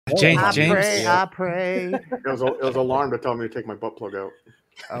James, I James. pray, I pray. It was an alarm to tell me to take my butt plug out.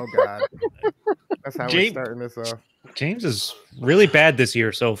 Oh God, that's how we're James- starting this off. James is really bad this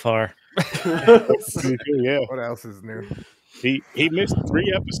year so far. Yeah, What else is new? he missed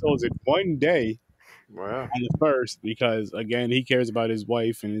 3 episodes in one day Wow. on the first because again he cares about his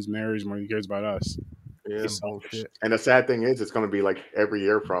wife and his marriage more than he cares about us. Yeah. Some bullshit. And the sad thing is, it's going to be like every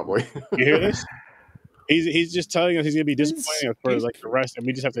year probably. You hear this? He's just telling us he's gonna be disappointing us for like the rest, and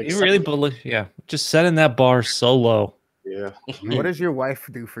we just have to. You really believe? Yeah, just setting that bar so low. Yeah. What does your wife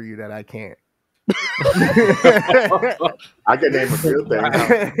do for you that I can't? I can name a few things.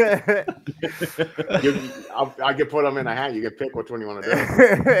 I can put them in a hat. You can pick which one you want to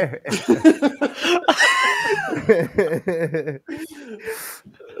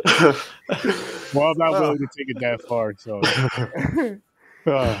Well, I'm not willing to take it that far, so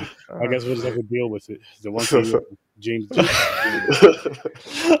I guess we'll just have to deal with it. The one thing, James.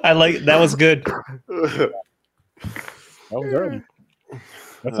 I like that was good. That was early.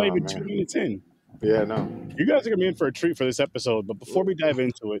 That's not even man. 2 minutes in. Yeah, no. You guys are gonna be in for a treat for this episode, but before we dive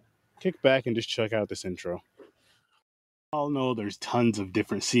into it, kick back and just check out this intro. All know there's tons of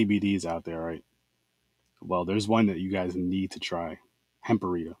different CBDs out there, right? Well, there's one that you guys need to try,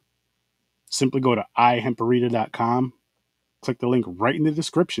 Hemperita. Simply go to ihemperita.com, click the link right in the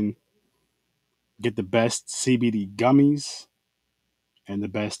description, get the best CBD gummies and the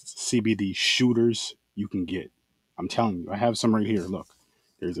best CBD shooters you can get. I'm telling you, I have some right here. Look,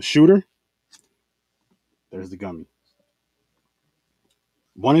 there's a shooter, there's the gummy.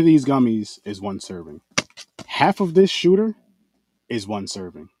 One of these gummies is 1 serving. Half of this shooter is 1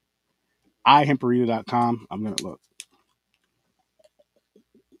 serving. ihemperita.com. I'm going to look.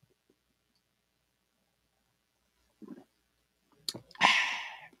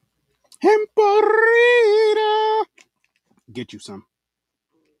 Hemperita. Get you some.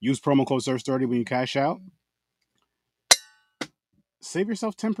 Use promo code SURF30 when you cash out. Save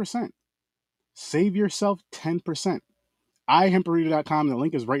yourself 10%. Save yourself 10%. ihemperita.com. The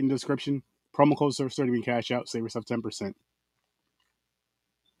link is right in the description. Promo code SURF30 when you cash out. Save yourself 10%.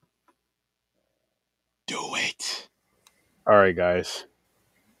 Do it. All right, guys.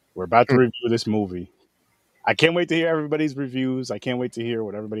 We're about to review this movie. I can't wait to hear everybody's reviews. I can't wait to hear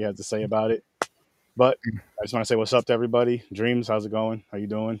what everybody has to say about it. But I just want to say what's up to everybody. Dreams, how's it going? How you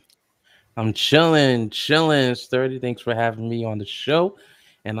doing? I'm chilling. Sturdy, thanks for having me on the show.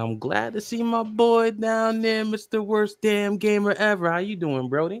 And I'm glad to see my boy down there, Mr. Worst Damn Gamer Ever. How you doing,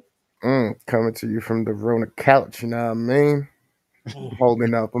 Brody? Coming to you from the Rona couch, you know what I mean?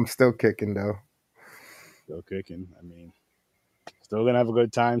 Holding up. I'm still kicking, though. Still kicking. I mean, still going to have a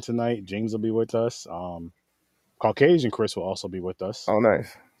good time tonight. James will be with us. Caucasian Chris will also be with us. Oh,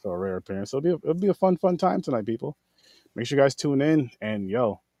 nice. So a rare appearance. So it'll be a fun time tonight, people. Make sure you guys tune in. And,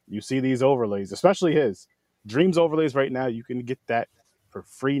 you see these overlays, especially his Dreams overlays right now. You can get that for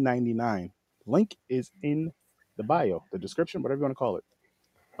free $99. Link is in the bio, the description, whatever you want to call it.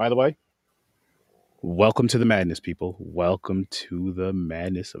 By the way, welcome to the madness, people. Welcome to the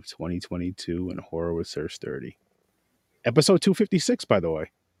madness of 2022 and Horror with Sir Sturdy. Episode 256, by the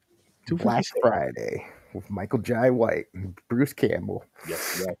way. Black Friday with Michael Jai White and Bruce Campbell.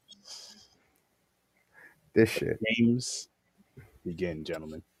 Yes. This shit. Games begin,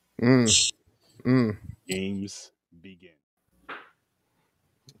 gentlemen. Games begin.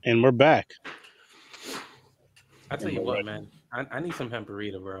 And we're back. I tell you what, man. I need some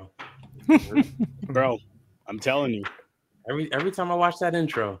Hemperita, bro. Bro, I'm telling you. Every time I watch that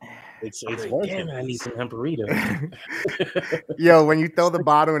intro, It's like, worth damn it. it, I need some Hemperita. Yo, when you throw the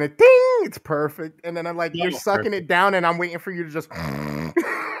bottle and it ding, it's perfect. And then I'm like, you're sucking it down and I'm waiting for you to just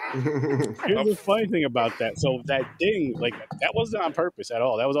Here's the funny thing about that. So that ding, like that wasn't on purpose at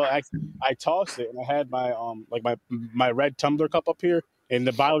all. That was all accident. I tossed it and I had my my red tumbler cup up here and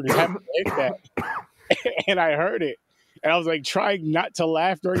the bottle just happened to hit that. And I heard it. And I was like trying not to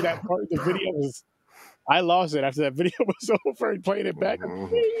laugh during that part of the video. I lost it after that video was over and playing it back. I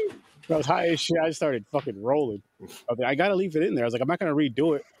was high as shit. I just started fucking rolling. I was like, I gotta leave it in there. I was like, I'm not gonna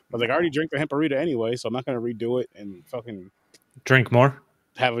redo it. I was like, I already drank the Hemperita anyway, so I'm not gonna redo it and fucking Drink more.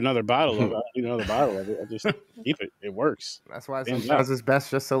 have another bottle of it. I don't need another bottle of it. I just keep it. It works. That's why sometimes it's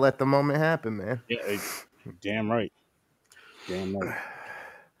best just to let the moment happen, man. Yeah, damn right. And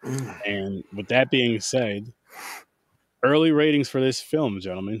with that being said, early ratings for this film,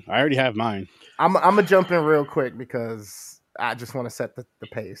 gentlemen. I already have mine. I'm gonna jump in real quick because I just want to set the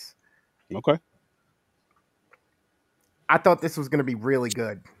pace. Okay. I thought this was gonna be really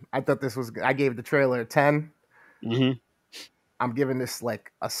good. I gave the trailer a 10. Mm-hmm. I'm giving this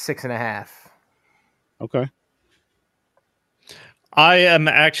like a 6.5. Okay. I am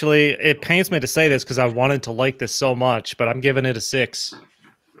actually. It pains me to say this because I wanted to like this so much, but I'm giving it a 6.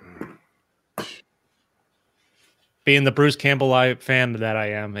 Being the Bruce Campbell fan that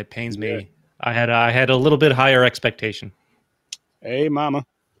I am, it pains me. I had a little bit higher expectation. Hey, mama.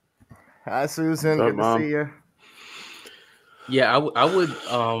 Hi, Susan. What's up, Good Mom? to see you. Yeah, I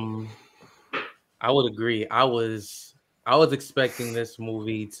would agree. I was expecting this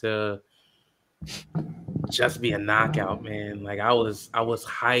movie to just be a knockout, man. Like I was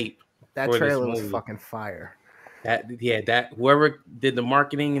hyped. That for this trailer was movie. fucking fire. That whoever did the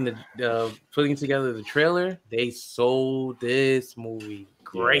marketing and the putting together the trailer, they sold this movie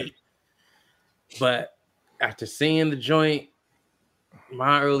great. But after seeing the joint,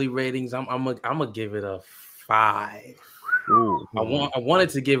 my early ratings, I'm gonna give it a 5. Ooh. I wanted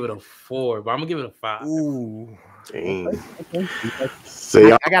to give it a 4, but I'm gonna give it a 5. Ooh. Dang.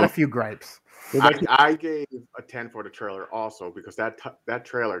 See, I got a few gripes. I gave a 10 for the trailer also because that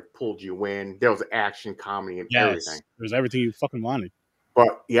trailer pulled you in. There was action, comedy, and everything. It was everything you fucking wanted.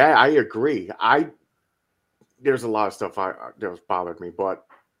 But yeah, I agree. There's a lot of stuff that was bothered me, but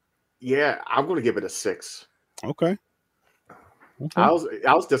yeah, I'm going to give it a 6. Okay. I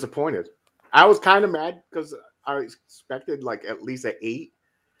was disappointed. I was kind of mad because I expected like at least an 8.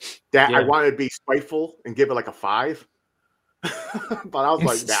 That I wanted to be spiteful and give it like a 5. But I was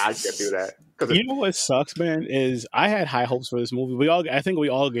like, nah, I can't do that. You know what sucks, man, is I had high hopes for this movie. I think we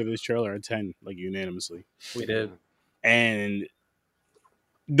all gave this trailer a 10, like unanimously. We did. And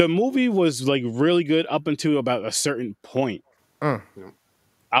the movie was like really good up until about a certain point.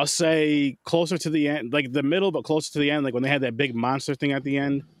 I'll say closer to the end, like the middle, but closer to the end, like when they had that big monster thing at the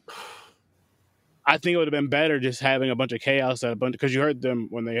end. I think it would have been better just having a bunch of chaos because you heard them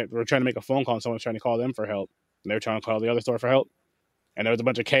when they were trying to make a phone call and someone was trying to call them for help. And they were trying to call the other store for help. And there was a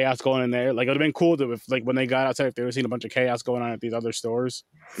bunch of chaos going in there. Like, it would have been cool to, if, like, when they got outside, if they would have seen a bunch of chaos going on at these other stores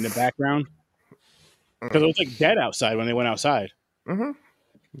in the background. Because it was, like, dead outside when they went outside.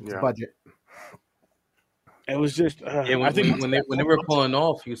 It's budget. It was just... I think when they were pulling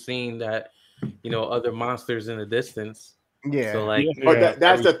off, you seen that, other monsters in the distance. Yeah. So, like... But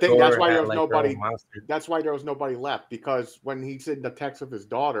that's the thing. That's why there had, was like, nobody... their own monster. That's why there was nobody left. Because when he said the text of his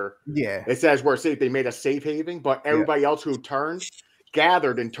daughter, Yeah. it says we're safe. They made a safe haven, but everybody else who turned...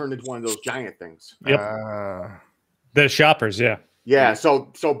 gathered and turned into one of those giant things. Yep. The shoppers, yeah. Yeah,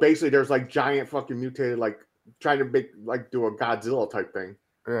 so basically there's like giant fucking mutated, like trying to do a Godzilla type thing.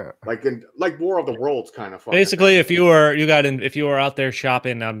 Yeah. Like in War of the Worlds kind of fucking Basically, if you were out there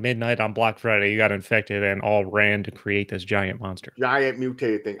shopping on midnight on Black Friday, you got infected and all ran to create this giant monster. Giant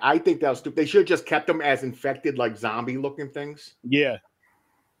mutated thing. I think that was stupid. They should have just kept them as infected, like zombie looking things. Yeah.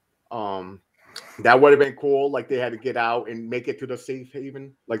 That would have been cool. Like they had to get out and make it to the safe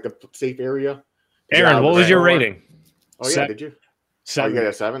haven, like the safe area. Aaron, what was your rating? Oh yeah, 7. did you? 7. Oh, you got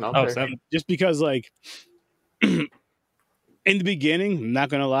a 7? Okay. Oh, 7. Just because, like, in the beginning, I'm not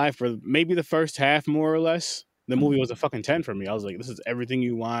going to lie, for maybe the first half, more or less, the movie was a fucking 10 for me. I was like, this is everything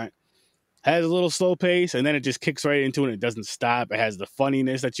you want. Has a little slow pace, and then it just kicks right into it, and it doesn't stop. It has the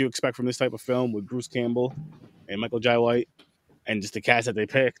funniness that you expect from this type of film with Bruce Campbell and Michael Jai White, and just the cast that they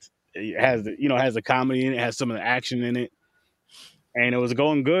picked. It has the comedy in it, it has some of the action in it, and it was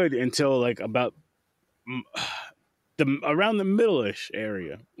going good until like about around the middle-ish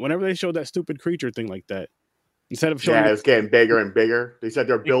area. Whenever they showed that stupid creature thing like that, instead of showing, it's getting bigger and bigger. They said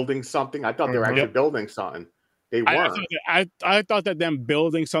they're building something. I thought they were actually building something. They weren't. I thought that them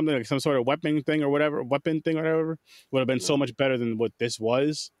building something like some sort of weapon thing or whatever would have been so much better than what this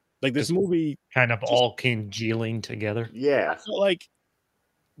was. Like this movie, Kind of all congealing together. Yeah. felt like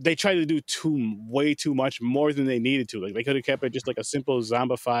they tried to do way too much, more than they needed to. Like they could have kept it just like a simple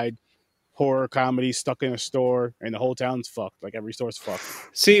zombified horror comedy stuck in a store, and the whole town's fucked. Like every store's fucked.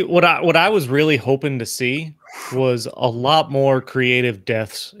 See, what I was really hoping to see was a lot more creative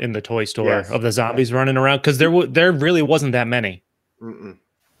deaths in the toy store of the zombies running around, because there really wasn't that many.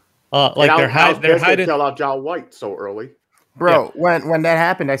 Like they're hiding. Tell out John White so early, bro. Yeah. When that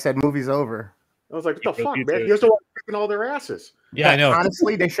happened, I said movie's over. I was like, what the fuck, man? Here's the one kicking all their asses. Yeah, I know.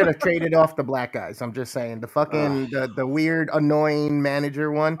 Honestly, they should have traded off the black guys. I'm just saying. The fucking the weird, annoying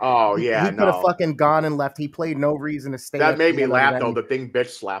manager one. Oh yeah, he could have fucking gone and left. He played no reason to stay. That made me laugh though. The thing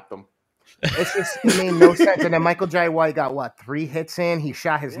bitch slapped him. It's just, it made no sense. And then Michael Jai White got what, 3 hits in? He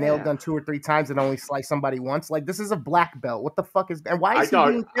shot his nail gun 2 or 3 times and only sliced somebody once. Like, this is a black belt. What the fuck is? And why is he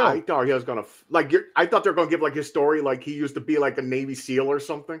being killed? I thought he was gonna I thought they were gonna give like his story, like he used to be like a Navy SEAL or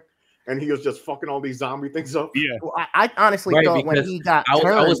something. And he was just fucking all these zombie things up. Yeah, well, I honestly thought when he got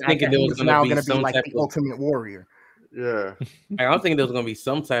turned, I was thinking he was now going to be like the Ultimate Warrior. Yeah. I don't think there was gonna be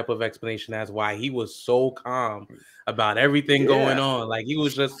some type of explanation as why he was so calm about everything going on. Like he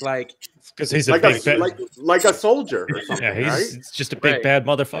was just like, because he's a like big like a soldier or something. Yeah, he's right? just a big bad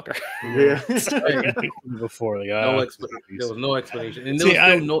motherfucker. Yeah. Before like, there was no explanation, and there was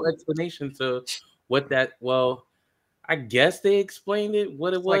still no explanation to what that. Well, I guess they explained it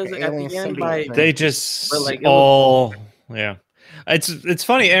what it was like at the end. By they just like all yeah. It's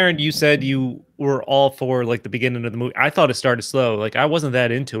funny, Aaron. You said you were all for like the beginning of the movie. I thought it started slow. Like I wasn't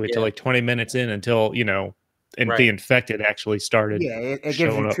that into it till like 20 minutes in until the infected actually started. Yeah, it gives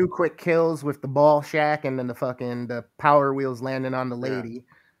you 2 quick kills with the ball shack and then the power wheels landing on the lady. Yeah.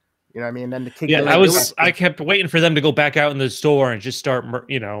 You know what I mean? And then the kick. Yeah, I kept waiting for them to go back out in the store and just start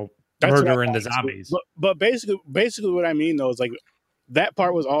murdering the zombies. But basically what I mean though is like that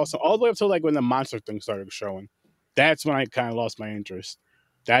part was awesome all the way up to like when the monster thing started showing. That's when I kind of lost my interest.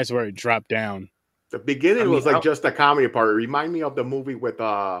 That's where it dropped down. The beginning was like just a comedy part. It reminded me of the movie with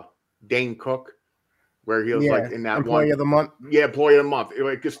Dane Cook, where he was like in that Employee of the Month. Yeah, Employee of the Month.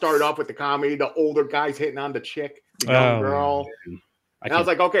 It could start off with the comedy, the older guys hitting on the chick, the young girl. And I was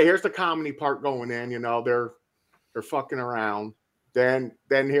like, okay, here's the comedy part going in. They're fucking around. Then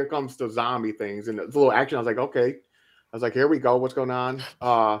here comes the zombie things and the little action. I was like, okay. I was like, here we go. What's going on?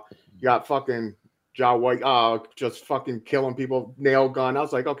 You got fucking Jai White just fucking killing people, nail gun. I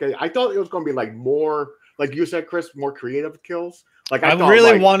was like, okay. I thought it was going to be like more, like you said, Chris, more creative kills. Like I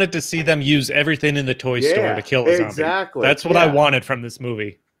really wanted to see them use everything in the toy store to kill a zombie. Exactly. That's what I wanted from this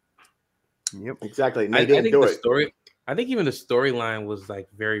movie. Yep, exactly. And I think the story. I think even the storyline was like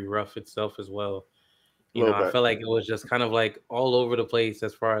very rough itself as well. I felt like it was just kind of like all over the place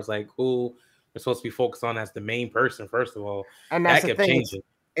as far as like who we're supposed to be focused on as the main person, first of all. And that's the thing.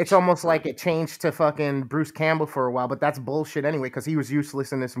 It's almost like it changed to fucking Bruce Campbell for a while, but that's bullshit anyway because he was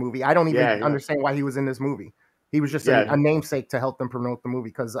useless in this movie. I don't even understand why he was in this movie. He was just a namesake to help them promote the movie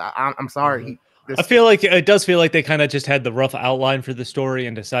because I'm sorry. I feel like it does feel like they kind of just had the rough outline for the story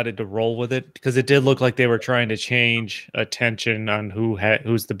and decided to roll with it because it did look like they were trying to change attention on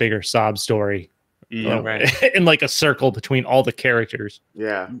who's the bigger sob story. In like a circle between all the characters.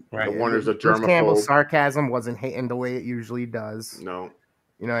 Yeah, right. The one is a germaphobe. Campbell's sarcasm wasn't hitting the way it usually does. No,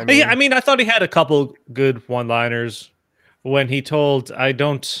 you know what I mean? Yeah, I mean, I thought he had a couple good one-liners when he told when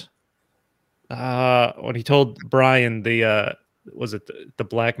he told Brian the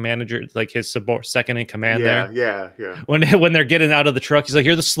black manager, like his second in command there. Yeah. When they're getting out of the truck, he's like,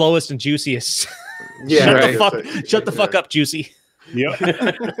 "You're the slowest and juiciest." Yeah, shut the fuck up, Juicy. Yep.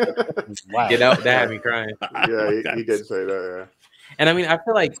 Wow. Get out, that had me crying. Yeah, he did say that. Yeah. And I mean, I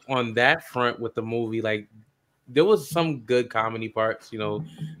feel like on that front with the movie, like there was some good comedy parts.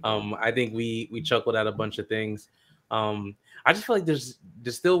 I think we chuckled at a bunch of things. I just feel like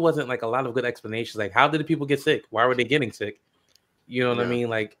there still wasn't like a lot of good explanations. Like, how did the people get sick? Why were they getting sick? You know what I mean?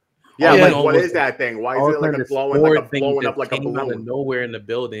 Like, what is that thing? Why is it like blowing up like a balloon out of nowhere in the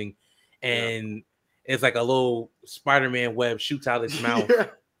building, and it's like a little Spider-Man web shoots out its mouth.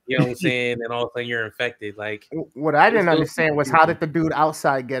 You know what I'm saying? And all of a sudden you're infected. Like, what I didn't understand was how did the dude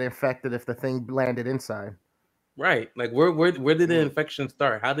outside get infected if the thing landed inside? Right. Like, where did the infection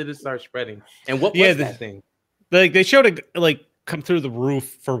start? How did it start spreading? And what was that thing? Like, they showed it like come through the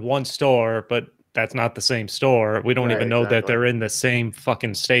roof for one store, but that's not the same store. We don't even know that they're in the same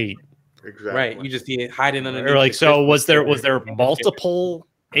fucking state. Exactly. Right. You just see it hiding underneath. Or like, so was there multiple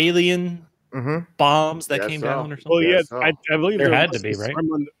alien bombs that came down or something? Well, yeah, I believe there had to be, right?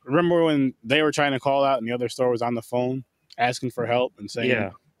 Remember when they were trying to call out and the other store was on the phone asking for help and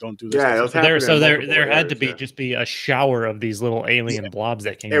saying, "Don't do this." Yeah, it was there had to be just be a shower of these little alien blobs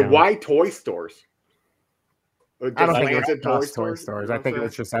that came. And why toy stores? I don't think it was just toy stores. I think it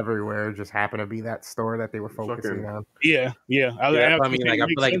was just everywhere. It just happened to be that store that they were focusing on. Yeah. I mean, like, I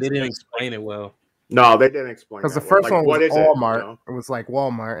feel like they didn't explain it well. No, they didn't explain. Because the first one was Walmart. It was like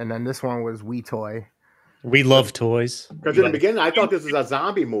Walmart, and then this one was We Toy. We love toys. Because in the beginning, I thought this was a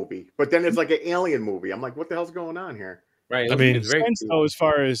zombie movie, but then it's like an alien movie. I'm like, what the hell's going on here? Right. I mean, it's very cool. as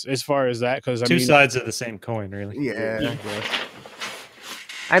far as that, because two sides of the same coin, really. Yeah.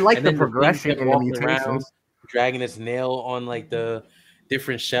 I like the progression in the mutations. Dragging its nail on like the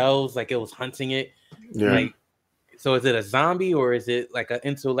different shelves, like it was hunting it. Yeah. Like, so is it a zombie or is it like an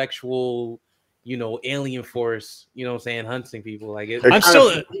intellectual, alien force? You know what I'm saying, hunting people? Like I'm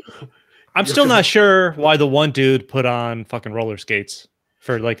still not sure why the one dude put on fucking roller skates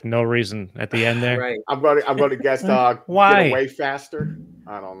for like no reason at the end there. Right. I'm going to guess why? Get away faster.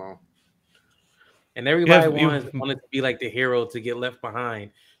 I don't know. And everybody wanted to be like the hero to get left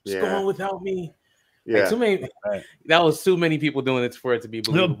behind. Just go on without me. Yeah, like too many. That was too many people doing it for it to be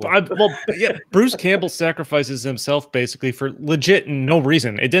believable. Bruce Campbell sacrifices himself basically for legit no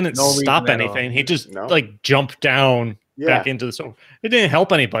reason. It didn't stop anything. He just like jumped down back into the storm. It didn't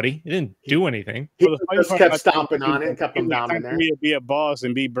help anybody. It didn't do anything. He just kept stomping on it and kept him down in there. Be a boss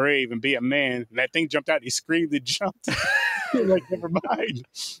and be brave and be a man. And that thing jumped out. He screamed and jumped. Like, never mind,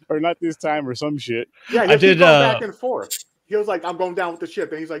 or not this time, or some shit. Yeah, I did back and forth. He was like, "I'm going down with the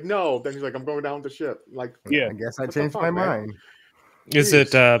ship," and he's like, "No." Then he's like, "I'm going down with the ship." Like, yeah, I guess I changed my mind. Is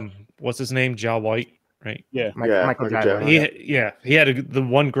it what's his name? Jai White, right? Yeah, Michael Jai White. He had the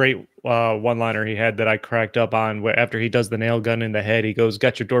one great one-liner he had that I cracked up on. Where after he does the nail gun in the head, he goes,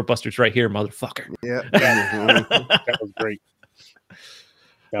 "Got your doorbusters right here, motherfucker." Yeah, that was great.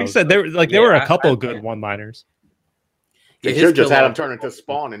 He said there were a couple good one-liners. They should just had him turn into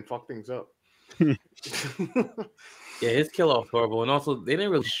Spawn and fuck things up. Yeah, his kill off horrible, and also they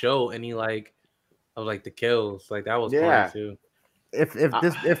didn't really show any like the kills. Like that was funny too.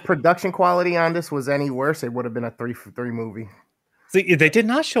 If production quality on this was any worse, it would have been a 3-for-3 movie. See, they did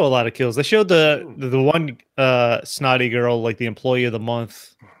not show a lot of kills. They showed the one snotty girl, like the employee of the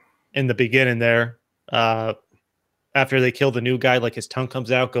month, in the beginning there. After they kill the new guy, like his tongue comes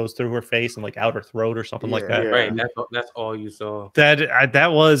out, goes through her face and like out her throat or something like that. Right, that's all you saw. That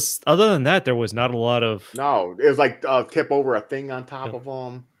was. Other than that, there was not a lot of. No, it was like tip over a thing on top of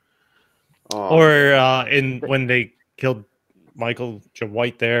them. Or when they killed Michael Jai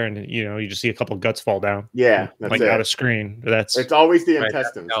White there, and you just see a couple of guts fall down. Yeah, that's like out of screen. It's always the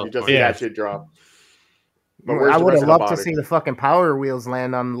intestines. You just see that shit drop. But I would have loved to see the fucking Power Wheels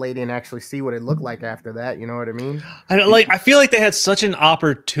land on the lady and actually see what it looked like after that. You know what I mean? I feel like they had such an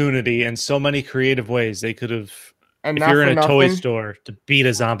opportunity in so many creative ways they could have. And if you're in a toy store to beat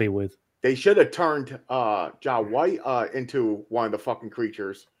a zombie with, they should have turned Jai White into one of the fucking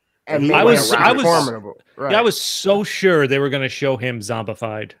creatures. And I was so sure they were going to show him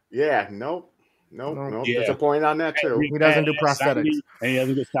zombified. Yeah, nope. Yeah. Disappointed on that too. He doesn't do prosthetics, and he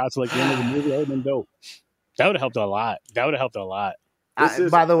doesn't get shots like the end of the movie. That would have been dope. That would have helped a lot.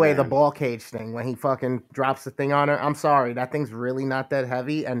 By the way, the ball cage thing, when he fucking drops the thing on her, I'm sorry, that thing's really not that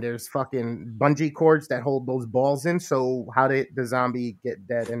heavy, and there's fucking bungee cords that hold those balls in, so how did the zombie get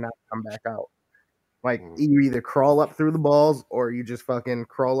dead and not come back out? Like, you either crawl up through the balls, or you just fucking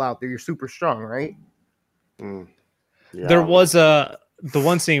crawl out. You're super strong, right? Yeah. There was the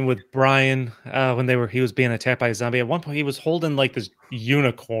one scene with Brian when he was being attacked by a zombie. At one point, he was holding like this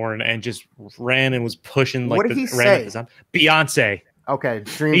unicorn and just ran and was pushing like. What did he say? Beyonce. Okay,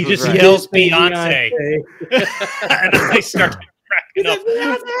 he just yells Beyonce, and I start cracking up.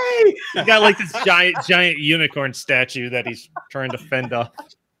 He got like this giant unicorn statue that he's trying to fend off.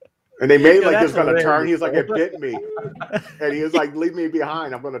 And they made like he was gonna turn. He was like, "It bit me," and he was like, "Leave me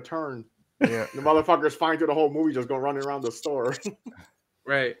behind. I'm gonna turn." Yeah, the motherfucker's fine through the whole movie, just going running around the store.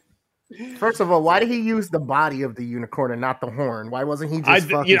 Right. First of all, why did he use the body of the unicorn and not the horn? Why wasn't he just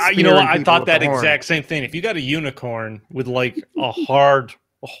fucking you know what? I thought that exact same thing. If you got a unicorn with like a hard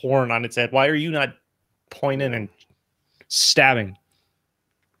horn on its head, why are you not pointing and stabbing?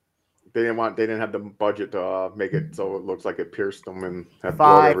 They didn't have the budget to make it so it looks like it pierced them and had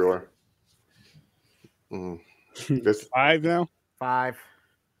blood everywhere. This 5 now? 5.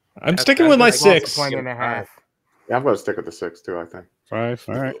 I'm sticking with my 6. Point and a half. Yeah, I'm going to stick with the 6 too, I think. 5.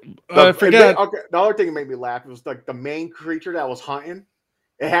 All right. I forget. The other thing that made me laugh was like the main creature that was hunting.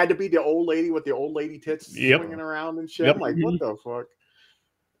 It had to be the old lady with the old lady tits swinging around and shit. I'm like, what the fuck?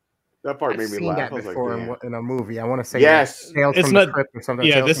 That part made me laugh. That before in a movie. I want to say yes. It's not or something.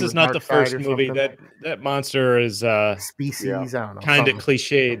 Yeah, this is not the first movie. That monster is species. I don't know, kind of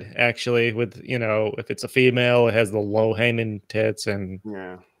cliched actually. With if it's a female, it has the low hanging tits and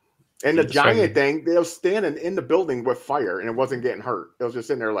And the giant thing, they were standing in the building with fire and it wasn't getting hurt. It was just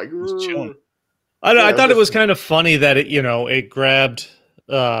sitting there like chilling. I thought it was kind of funny that it grabbed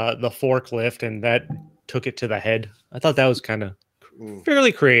the forklift and that took it to the head. I thought that was kind of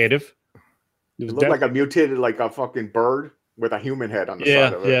fairly creative. It looked like a mutated, like a fucking bird with a human head on the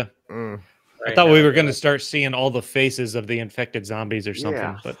side of it. Yeah. I thought we were going to start seeing all the faces of the infected zombies or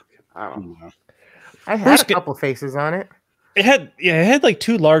something, but I don't know. I had a couple faces on it. It had like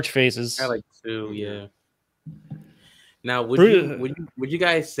 2 large faces. I like 2, yeah. Now, would you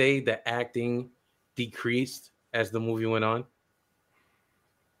guys say the acting decreased as the movie went on?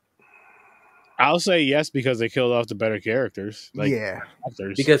 I'll say yes because they killed off the better characters.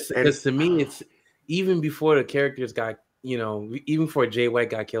 Actors. Because to me, it's even before the characters got, even before Jai White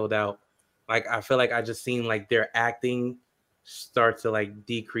got killed out, like I feel like I just seen like their acting start to like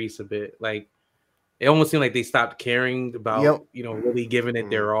decrease a bit. Like it almost seemed like they stopped caring about, really giving it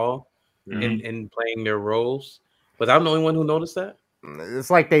their all. in playing their roles. Was I the only one who noticed that? It's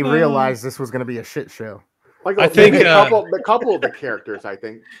like they realized this was going to be a shit show. Like I think the couple of the characters, I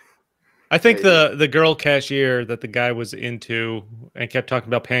think. I think the girl cashier that the guy was into and kept talking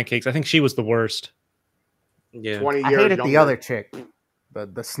about pancakes, I think she was the worst. Yeah. 20 years I hated younger. the other chick,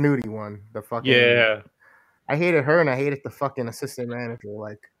 the snooty one, the fucking I hated her and I hated the fucking assistant manager.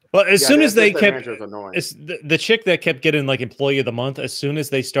 Like, well, as soon as they kept it's the chick that kept getting like employee of the month, as soon as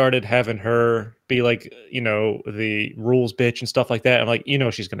they started having her be like, the rules bitch and stuff like that, I'm like,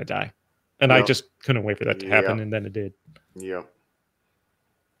 she's gonna die. And I just couldn't wait for that to happen, and then it did. Yep.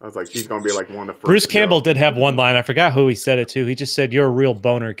 I was like, she's gonna be like one of the first. Bruce Campbell did have one line. I forgot who he said it to. He just said, "You're a real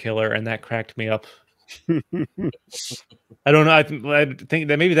boner killer," and that cracked me up. I don't know. I think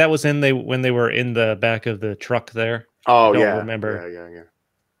that maybe that was when they were in the back of the truck there. Oh, I don't remember. Yeah.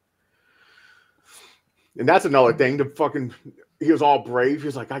 And that's another thing. He was all brave. He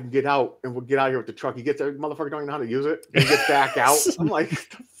was like, I can get out and we'll get out here with the truck. He gets there, motherfucker don't even know how to use it. And he gets back out. I'm like, what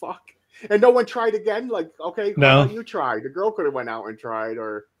the fuck? And no one tried again. Like, okay, no, you tried. The girl could have went out and tried,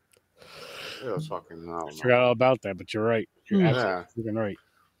 or it was fucking. I forgot all about that, but you're right. You're absolutely right.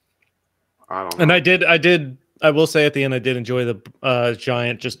 I don't know. And I will say at the end, I did enjoy the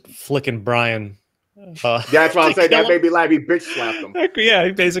Giant just flicking Brian. That's what I said. That made me laugh. He bitch slapped him. Yeah,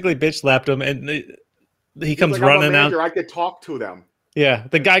 he basically bitch slapped him, and he comes running out. I could talk to them. Yeah,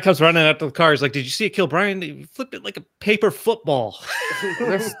 the guy comes running out to the car. He's like, "Did you see it kill Brian? He flipped it like a paper football."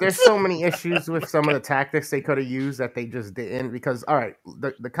 There's so many issues with some of the tactics they could have used that they just didn't. Because all right,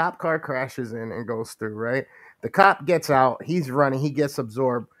 the cop car crashes in and goes through. Right, the cop gets out. He's running. He gets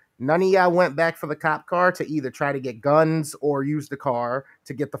absorbed. None of y'all went back for the cop car to either try to get guns or use the car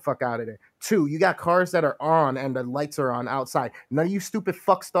to get the fuck out of there. 2, you got cars that are on and the lights are on outside. None of you stupid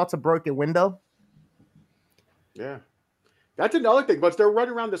fucks thought to break a window. Yeah. That's another thing. But they're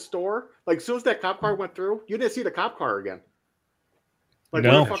running around the store. Like, as soon as that cop car went through, you didn't see the cop car again. Like,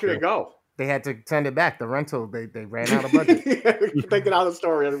 where the fuck did it go? They had to send it back. The rental, they ran out of budget. Take it out of the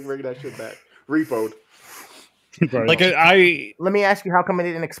store and bring that shit back. Repoed. Like let me ask you, how come it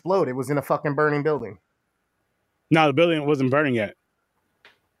didn't explode? It was in a fucking burning building. No, the building wasn't burning yet.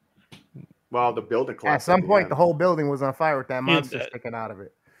 Well, the building collapsed. At some point, the whole building was on fire with that monster sticking out of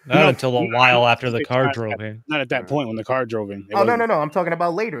it. Not until a while after the car drove in. Not at that point when the car drove in. No. I'm talking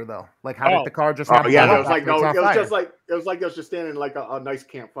about later though. Like, how did the car just? Oh yeah, it was like it was just standing like a nice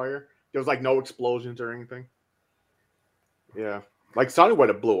campfire. There was like no explosions or anything. Yeah. Like Sunny would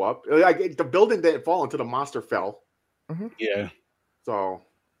have blew up. Like the building didn't fall until the monster fell. Mm-hmm. Yeah. So.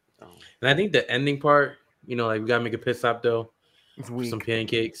 And I think the ending part, like we gotta make a pit stop though. It's weak. Some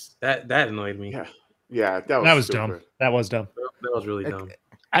pancakes. That annoyed me. Yeah. That was dumb. That was dumb. That was really dumb.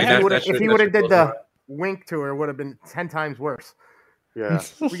 If he would have did the wink to her, it would have been 10 times worse. Yeah.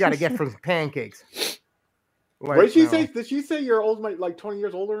 We got to get for some pancakes. Like, what did she say? Did she say you're old, like 20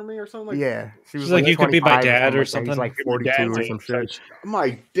 years older than me or something? Yeah. She was like, you could be my dad or something. He's like 42 or some shit. I'm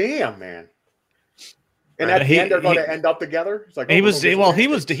like, damn, man. And at the end, they're going to end up together. It's like, he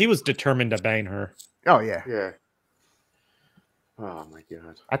was determined to bang her. Oh yeah. Yeah. Oh my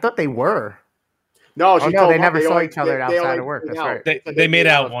god. I thought they were. No, they never saw each other outside of work. That's right. They made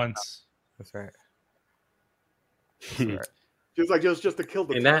out once. That's right. She was like, it was just to kill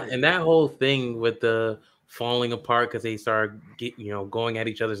the time. And that whole thing with the falling apart because they started going at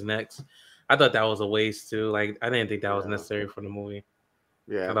each other's necks. I thought that was a waste too. Like, I didn't think that was necessary for the movie.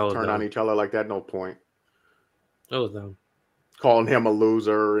 Yeah, turn on each other like that, no point. That was dumb. Calling him a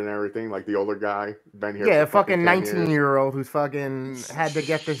loser and everything, like the older guy. Been here. Yeah, fucking 19-year-old who's fucking had to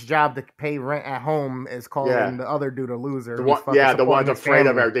get this job to pay rent at home is calling the other dude a loser. The one's afraid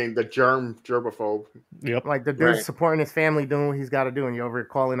of everything. The germaphobe. Yep. Like the dude's supporting his family, doing what he's got to do, and you're over here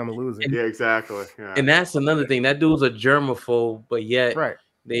calling him a loser. Yeah, exactly. Yeah. And that's another thing. That dude's a germaphobe, but yet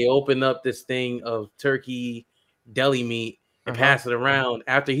they open up this thing of turkey deli meat and pass it around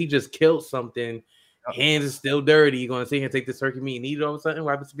after he just killed something. Hands is still dirty. You're going to sit here and take this turkey meat and eat it all of a sudden?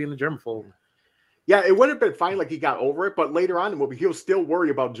 What happens to being a germaphobe? Yeah, it would have been fine. Like he got over it, but later on in the movie, he was still worried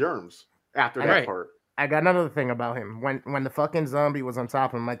about germs after that part. I got another thing about him. When the fucking zombie was on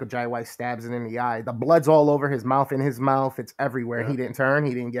top of him, Michael Jai White stabs it in the eye. The blood's all over his mouth. In his mouth, it's everywhere. He didn't turn.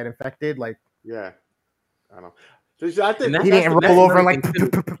 He didn't get infected. Like, I don't know. I think he didn't roll over like.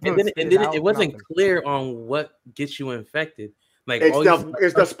 And then it wasn't clear on what gets you infected. Like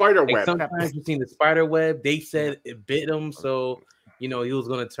it's the spider web. Sometimes you've seen the spider web. They said it bit him, so he was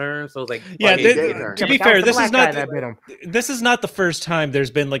going to turn. So it's like, to be fair, this is not the first time there's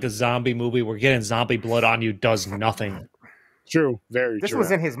been like a zombie movie where getting zombie blood on you does nothing. True, very true. This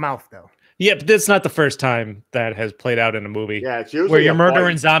was in his mouth though. Yeah, but that's not the first time that has played out in a movie. Yeah, it's usually where you're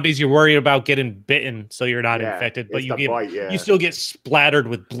murdering zombies, you're worried about getting bitten, so you're not infected, but you still get splattered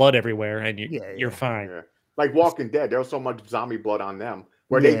with blood everywhere, and you're fine. Yeah. Like Walking Dead, there was so much zombie blood on them,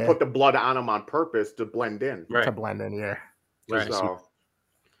 where they put the blood on them on purpose to blend in. Right. To blend in, yeah. Right. So,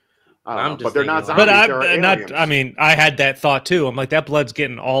 but they're not zombies. But I mean, I had that thought too. I'm like, that blood's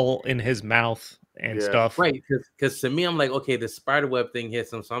getting all in his mouth and stuff. Right, because to me, I'm like, okay, the spider web thing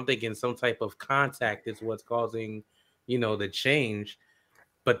hits him, so I'm thinking some type of contact is what's causing, the change.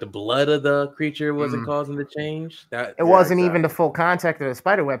 But the blood of the creature wasn't causing the change. It wasn't even the full contact of the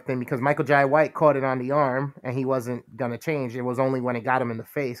spider web thing, because Michael Jai White caught it on the arm and he wasn't gonna change. It was only when it got him in the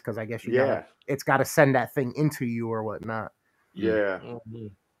face, because I guess it's got to send that thing into you or whatnot. Yeah,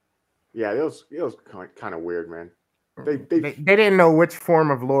 yeah. It was kind of weird, man. They didn't know which form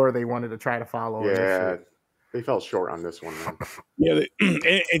of lore they wanted to try to follow. Yeah, they fell short on this one, man. Yeah,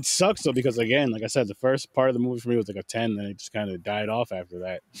 it sucks though, because again, like I said, the first part of the movie for me was like a 10, then it just kind of died off after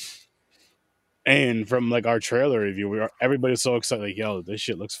that. And from like our trailer review, everybody's so excited, like, yo, this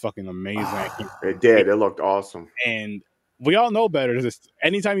shit looks fucking amazing. It did. It looked awesome. And we all know better.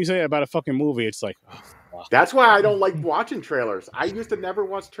 Anytime you say that about a fucking movie, it's like, oh, fuck. That's why I don't like watching trailers. I used to never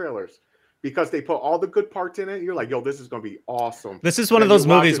watch trailers, because they put all the good parts in it. You're like, yo, this is going to be awesome. This is one of those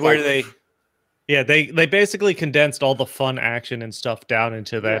movies where they basically condensed all the fun action and stuff down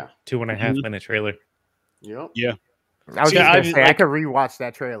into that 2.5 minute trailer. Yep. Yeah. I was just going to say, I could rewatch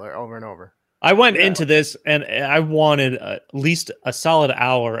that trailer over and over. I went into this and I wanted at least a solid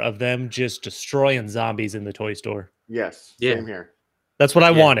hour of them just destroying zombies in the toy store. Yes. Same here. That's what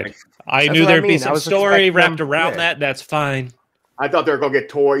I wanted. I knew there'd be some story wrapped around that. That's fine. I thought they were going to get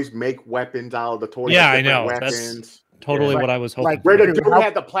toys, make weapons out of the toys. Yeah, I know. That's totally what I was hoping. Like, where the dude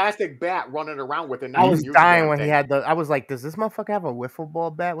had the plastic bat running around with it. I was dying when he had the. I was like, does this motherfucker have a wiffle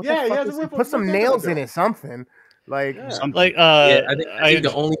ball bat? What the fuck is put some nails in it, something. Like, I think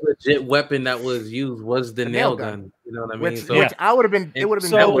the only legit weapon that was used was the nail gun. You know what I mean? Which I would have been. It would have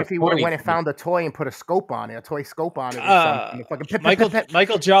been better if he would have went and found a toy and put a scope on it, a toy scope on it, or something.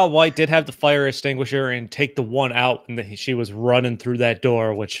 Michael Jai White did have the fire extinguisher and take the one out, and she was running through that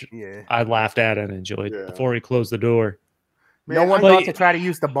door, which I laughed at and enjoyed before he closed the door. No one thought to try to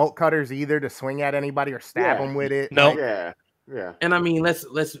use the bolt cutters either to swing at anybody or stab them with it. No. Yeah. And I mean, let's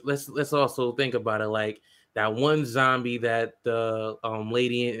also think about it, like that one zombie that the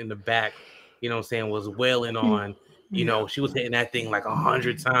lady in the back, you know what I'm saying, was wailing on. You know, she was hitting that thing like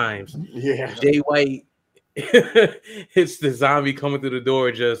 100 times. Yeah. Jay White hits the zombie coming through the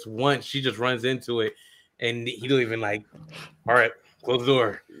door just once. She just runs into it, and he don't even like, all right, close the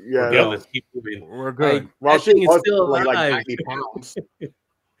door. Yeah, let's keep moving. We're good. Well, she was still like 90 pounds.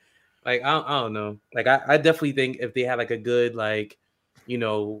 Like, I don't know. Like, I definitely think if they had like a good, like,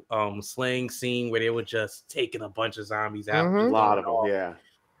 slaying scene where they were just taking a bunch of zombies out. A lot of them, yeah.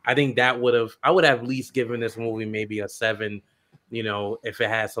 I think I would have at least given this movie maybe a 7, if it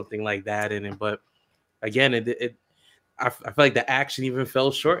had something like that in it. But again, I feel like the action even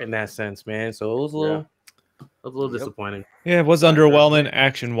fell short in that sense, man. So it was a little disappointing. Yeah, it was underwhelming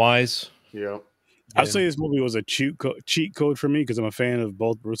action-wise. Yeah. I'd say this movie was a cheat code for me, because I'm a fan of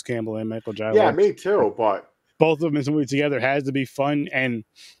both Bruce Campbell and Michael Jai White. Yeah, me too, but both of them in this movie together has to be fun. And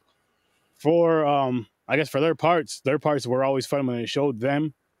for I guess for their parts were always fun when they showed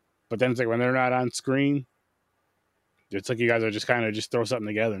them, but then it's like when they're not on screen, it's like you guys are just kind of just throw something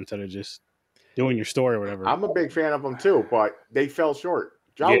together instead of just doing your story or whatever. I'm a big fan of them too, but they fell short.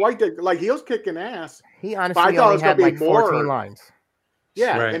 Jai White did, like, he was kicking ass. He honestly only had like 14 lines.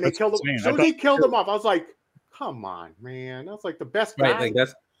 Yeah, right. And they killed him. So he killed him off. I was like, come on, man. That's like the best guy. Right, like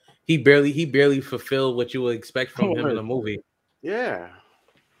he barely fulfilled what you would expect from him in a movie. Yeah.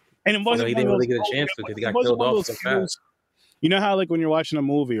 And it wasn't he didn't really get a chance to, because he got killed off so fast. You know how, like, when you're watching a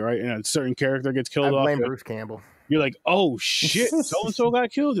movie, right, and a certain character gets killed off? I blame Bruce Campbell. You're like, oh, shit, so-and-so got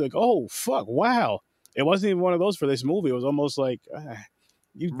killed. You're like, oh, fuck, wow. It wasn't even one of those for this movie. It was almost like,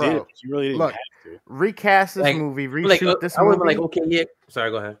 you did it. You really didn't have to. Recast this movie, reshoot this movie. I was like, okay, yeah. Sorry,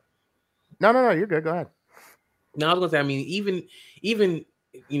 go ahead. No, you're good. Go ahead. No, I was going to say, I mean, even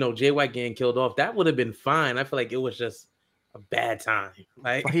Jay White getting killed off, that would have been fine. I feel like it was just a bad time.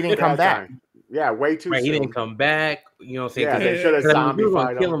 Like, he didn't come back. Yeah, way too soon. He didn't come back. You know what I'm saying? Yeah, they should have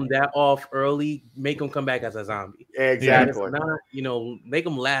zombified him. Kill him that off early. Make him come back as a zombie. Exactly. Not, make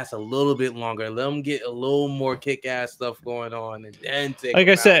him last a little bit longer. Let him get a little more kick-ass stuff going on, and then take. Like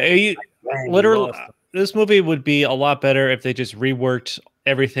I said, literally, this movie would be a lot better if they just reworked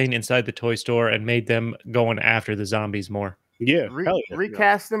everything inside the toy store and made them going after the zombies more. Yeah,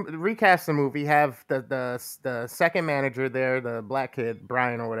 recast the movie. Have the second manager there, the black kid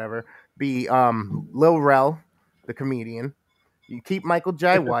Brian or whatever, be Lil Rel, the comedian. You keep Michael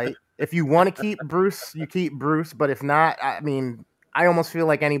Jai White. If you want to keep Bruce, you keep Bruce. But if not, I mean, I almost feel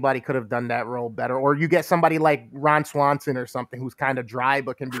like anybody could have done that role better. Or you get somebody like Ron Swanson or something who's kind of dry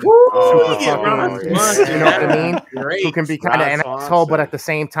but can be super fucking, you know what I mean? Great. Who can be kind of an asshole but at the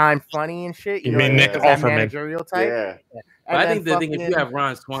same time funny and shit. You mean Nick Offerman? Managerial type. Yeah. But I think the thing, if you have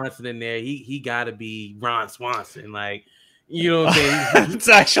Ron Swanson in there, he got to be Ron Swanson. Like, you know what I'm saying? It's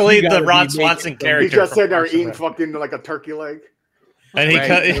actually the Ron Swanson character. He just said they're eating fucking like a turkey leg. And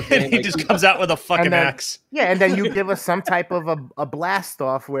he just comes out with a fucking axe. Yeah, and then you give us some type of a blast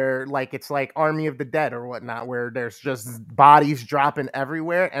off where like it's like Army of the Dead or whatnot, where there's just bodies dropping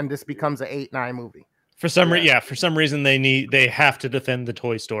everywhere, and this becomes an 8-9 movie. For some reason they have to defend the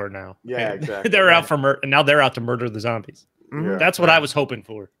toy store now. Yeah, exactly. They're out for murder, and now they're out to murder the zombies. Mm-hmm. That's what I was hoping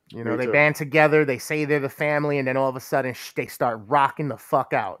for. You know, they band together, they say they're the family, and then all of a sudden they start rocking the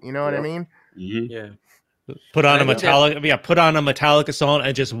fuck out. You know what I mean? Mm-hmm. Yeah. Put on a Metallica song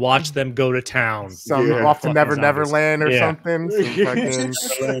and just watch them go to town. Off to Neverland or something.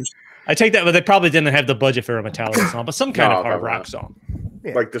 I take that, but they probably didn't have the budget for a Metallica song, but some kind of hard rock song.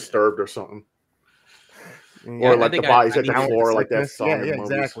 Yeah. Like Disturbed or something. Or like the bodies at the floor, like that song. Yeah,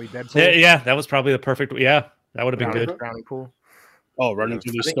 exactly. Yeah, that was probably the perfect. Yeah, that would have been good. Drowning Pool. Oh, running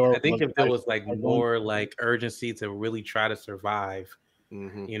through the store. I think if there was like more like urgency to really try to survive,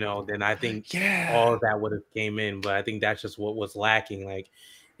 you know, then I think all of that would have came in. But I think that's just what was lacking. Like,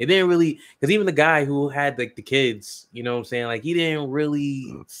 it didn't really, because even the guy who had like the kids, you know what I'm saying? Like, he didn't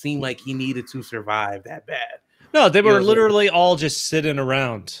really seem like he needed to survive that bad. No, they were literally all just sitting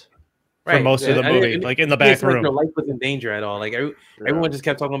around for most of the movie, like in the back room. Like their life was in danger at all. Like everyone just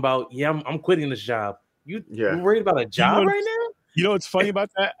kept talking about, I'm quitting this job. You're worried about a job right now? You know what's funny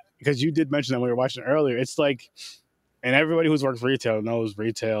about that? Because you did mention that when we were watching earlier. It's like, and everybody who's worked retail knows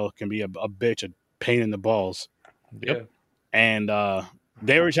retail can be a bitch, a pain in the balls. Yep. And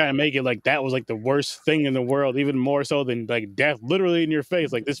they were trying to make it like that was like the worst thing in the world, even more so than like death literally in your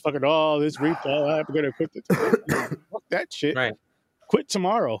face. Like this fucking, this retail, I'm going to quit. Fuck that shit. Right. Quit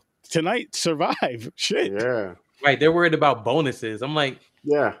tomorrow. Tonight, survive. Shit. Yeah. Right. They're worried about bonuses. I'm like,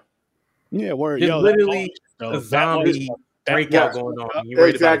 yeah, word. There's literally a zombie breakout going on.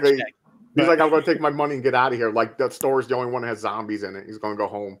 Exactly. He's like, I'm going to take my money and get out of here. Like, that store's the only one that has zombies in it. He's going to go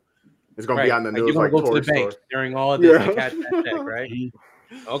home. It's going to be on the news. You're going to go to the bank during all of this and catch that check, right?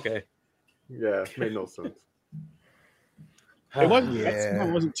 Okay. Yeah, made no sense. It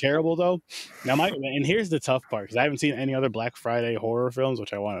wasn't terrible though. Now, and here's the tough part because I haven't seen any other Black Friday horror films,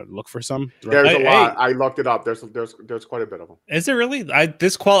 which I want to look for some. There's a lot. I looked it up. There's quite a bit of them. Is there really? I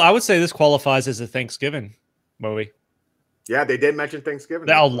would say this qualifies as a Thanksgiving movie. Yeah, they did mention Thanksgiving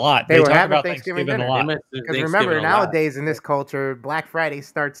a lot. They were having about Thanksgiving dinner. A lot. Because remember, nowadays in this culture, Black Friday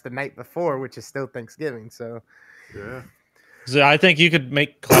starts the night before, which is still Thanksgiving. So, yeah. So I think you could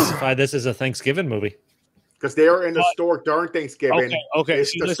classify this as a Thanksgiving movie. Because they are in the store during Thanksgiving. Okay.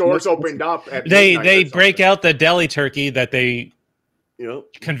 The store's opened up. They break out the deli turkey that they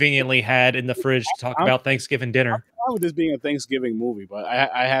conveniently had in the fridge to talk about Thanksgiving dinner. I'm fine with this being a Thanksgiving movie, but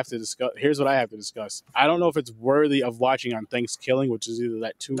I have to discuss. Here's what I have to discuss. I don't know if it's worthy of watching on Thanksgiving, which is either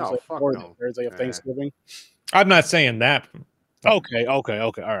that Tuesday or the Thursday of Thanksgiving. I'm not saying that. Okay. All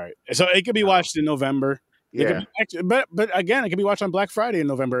right. So it could be watched in November. Yeah. But again, it can be watched on Black Friday in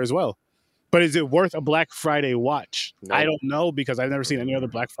November as well. But is it worth a Black Friday watch? No. I don't know because I've never seen any other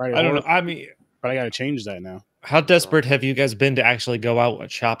Black Friday. I don't know. I mean, but I got to change that now. How desperate have you guys been to actually go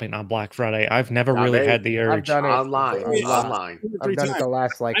out shopping on Black Friday? I've never really had the urge. I've done it online. I've done it the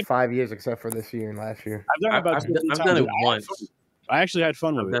last 5 years, except for this year and last year. I've done it once. I actually had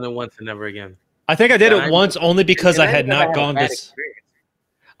fun with it. I've done it once and never again. I think I did it once only because I had not gone to.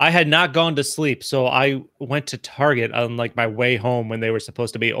 I had not gone to sleep, so I went to Target on like my way home when they were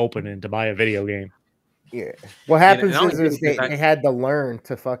supposed to be opening to buy a video game. Yeah. What happens is they had to learn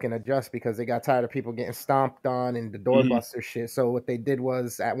to fucking adjust because they got tired of people getting stomped on and the doorbuster shit. So what they did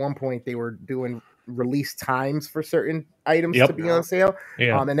was at one point they were doing release times for certain items to be on sale.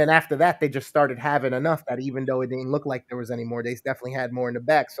 Yeah. And then after that, they just started having enough that even though it didn't look like there was any more, they definitely had more in the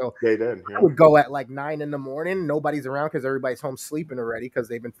back. So they did. Yeah. I would go at like 9 in the morning. Nobody's around because everybody's home sleeping already because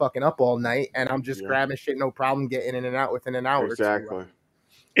they've been fucking up all night. And I'm just grabbing shit, no problem, getting in and out within an hour. Exactly.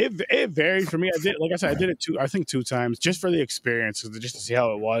 It varied for me. I did it two times just for the experience, just to see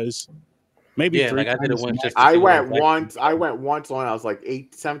how it was. Maybe 3 times. I did it once. I went once when I was like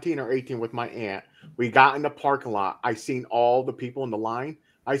 17 or 18 with my aunt. We got in the parking lot. I seen all the people in the line.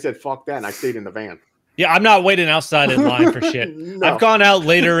 I said, fuck that. And I stayed in the van. Yeah, I'm not waiting outside in line for shit. No. I've gone out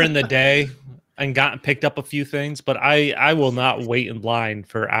later in the day and picked up a few things, but I will not wait in line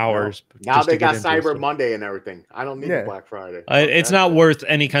for hours. Now they got Cyber Monday and everything. I don't need Black Friday. It's not worth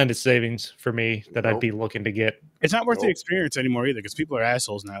any kind of savings for me that I'd be looking to get. It's not worth the experience anymore either because people are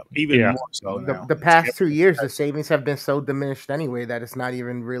assholes now. Even more so now. The past 2 years, the savings have been so diminished anyway that it's not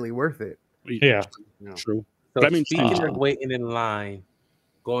even really worth it. Yeah. True. So speaking of waiting in line,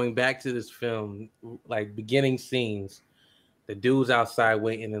 going back to this film, like beginning scenes, the dude's outside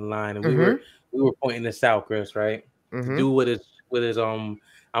waiting in line, and we were pointing this out, Chris, right? The dude with his I'm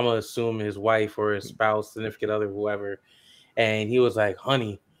gonna assume his wife or his spouse, significant other, whoever, and he was like,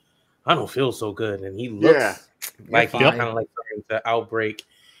 "Honey, I don't feel so good," and he looks like he's kind of like starting to outbreak,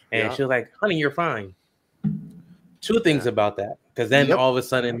 and she was like, "Honey, you're fine." Two things about that, because then all of a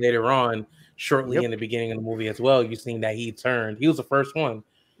sudden later on, shortly in the beginning of the movie as well, you seen that he turned. He was the first one.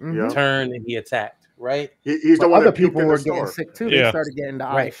 Turned and he attacked, right? He's the one other people were getting sick too. They started getting the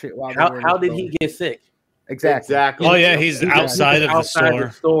eye shit while how did he get sick? Exactly. Oh yeah, he's outside of the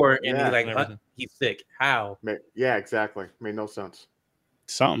store and he's sick. How? Yeah, exactly. Made no sense.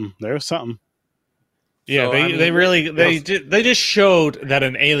 There was something. Yeah, so, they just showed that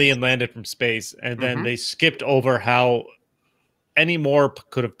an alien landed from space, and then they skipped over how any more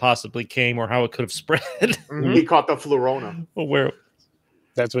could have possibly came or how it could have spread. He caught the Flurona. Where?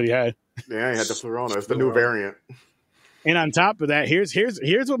 That's what he had. Yeah, he had the Flurona. It's the new variant. And on top of that, here's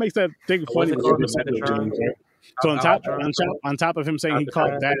what makes that thing funny. So on top of him saying he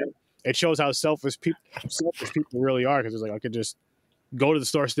caught that, it shows how selfish people really are. Because it's like I could just go to the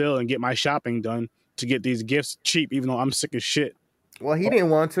store still and get my shopping done to get these gifts cheap, even though I'm sick as shit. Well, he didn't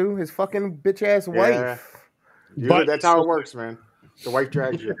want to. His fucking bitch ass wife. But that's how it works, man. The wife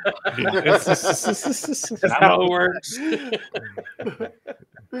drags you. That's how it works.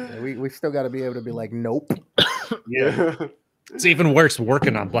 We still got to be able to be like, nope. Yeah. It's even worse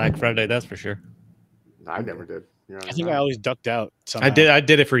working on Black Friday, that's for sure. I never did. I think I always ducked out somehow. I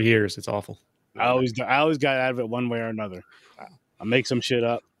did it for years. It's awful. I always got out of it one way or another. I make some shit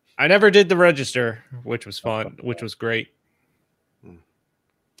up. I never did the register, which was fun, which was great.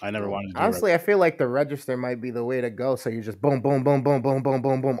 I never wanted to do honestly, I feel like the register might be the way to go. So you just boom, boom, boom, boom, boom, boom,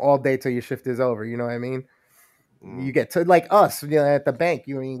 boom, boom all day till your shift is over. You know what I mean? You get to like us, at the bank.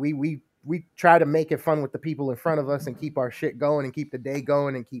 We try to make it fun with the people in front of us and keep our shit going and keep the day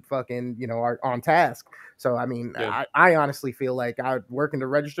going and keep fucking our on task. So I mean, I honestly feel like I work in the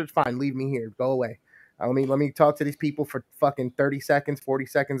register. Fine, leave me here. Go away. Let me talk to these people for fucking 30 seconds, 40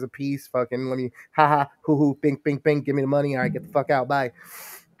 seconds a piece. Fucking let me hoo, bing, bing, bing. Give me the money. All right, get the fuck out. Bye.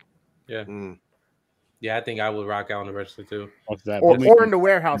 Yeah. Yeah, I think I would rock out on the register too. Or in the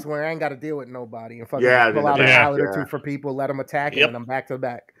warehouse where I ain't got to deal with nobody and fucking pull out a pallet or two for people, let them attack it, and I'm back to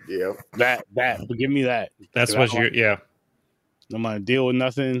back. Yeah. That. Give me that. That's what I'm gonna deal with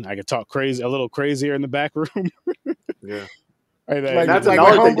nothing. I can talk a little crazier in the back room. Yeah. That's like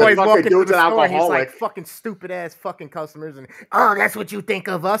when homeboys walking through the store, he's like, fucking stupid ass fucking customers, and that's what you think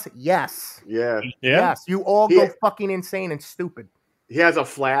of us? Yes. Yeah. Yes. You all go fucking insane and stupid. He has a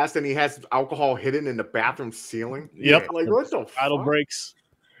flask and he has alcohol hidden in the bathroom ceiling. Yep. Like what the bottle breaks.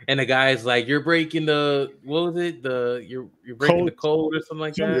 And the guy's like, "You're breaking you're breaking the code or something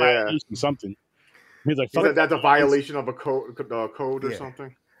like that." Yeah. Something. He's like, that's a violation of a code or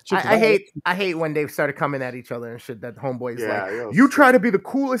something. I hate when they started coming at each other and shit. That homeboy's you try to be the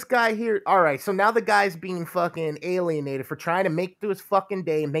coolest guy here. All right, so now the guy's being fucking alienated for trying to make through his fucking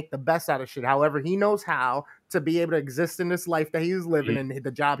day and make the best out of shit. However, he knows how to be able to exist in this life that he's living and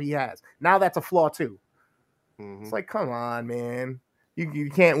the job he has. Now that's a flaw too. It's like, come on, man. You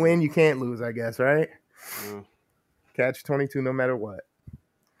can't win, you can't lose. I guess, right? Catch 22, no matter what.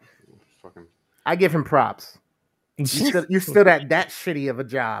 I give him props. You stood at that shitty of a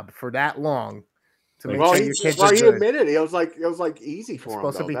job for that long to make sure your kids are good. He admitted it was like easy for him.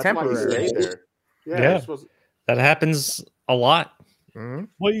 Supposed to be That's temporary. Why he stayed there. Yeah. That happens a lot.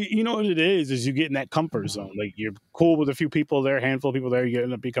 Well, you know what it is you get in that comfort zone. Like you're cool with a few people there, a handful of people there. You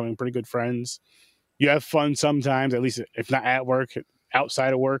end up becoming pretty good friends. You have fun sometimes, at least if not at work,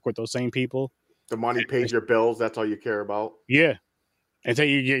 outside of work with those same people. The money pays your bills. That's all you care about. Yeah, and so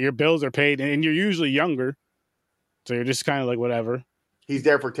your bills are paid, and you're usually younger. So you're just kind of like, whatever. He's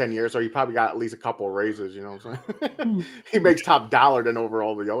there for 10 years, so he probably got at least a couple of raises, you know what I'm saying? He makes top dollar than over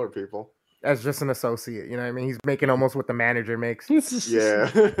all the other people. As just an associate, you know what I mean? He's making almost what the manager makes.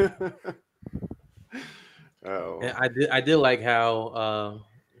 Yeah. I did like how,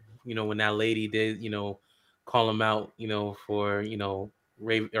 when that lady did, call him out, for,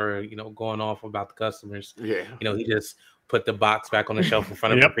 rave or, going off about the customers. Yeah. He just put the box back on the shelf in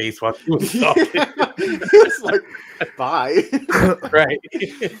front of her face while she was talking. It's like, bye. Right.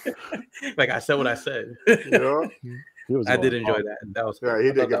 Like I said what I said. Yeah. I did enjoy that. That was cool. Yeah,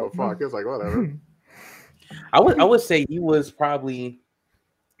 he did give a fuck. He was like, whatever. I would say he was probably,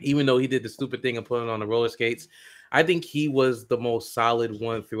 even though he did the stupid thing of putting on the roller skates, I think he was the most solid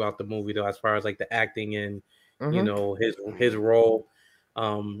one throughout the movie, though, as far as like the acting and you know his role.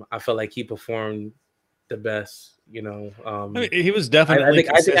 I felt like he performed the best. You know, I mean, he was definitely.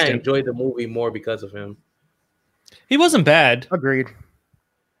 I think I enjoyed the movie more because of him. He wasn't bad. Agreed.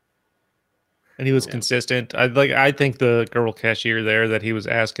 And he was consistent. I think the girl cashier there that he was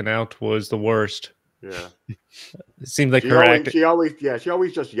asking out was the worst. Yeah. It seemed like her acting. She always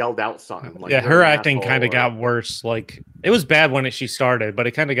just yelled out something. Like, yeah, her acting kind of got worse. Like, it was bad when she started, but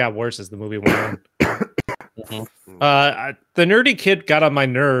it kind of got worse as the movie went on. The nerdy kid got on my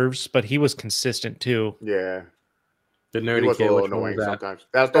nerves, but he was consistent too. Yeah. The nerdy kid, which annoying that? Sometimes.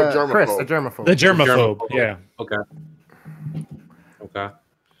 That's the germaphobe. Chris, the germaphobe. The germaphobe. Yeah. Okay.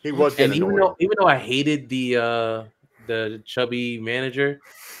 He was, and even though I hated the chubby manager,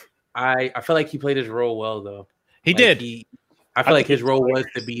 I feel like he played his role well though. He did. I feel like his role was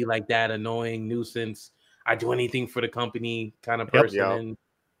to be like that annoying nuisance. I do anything for the company kind of person, and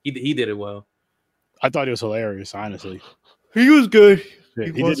he did it well. I thought he was hilarious, honestly. He was good.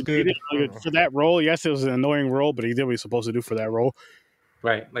 He was good. He did really good for that role. Yes, it was an annoying role, but he did what he was supposed to do for that role.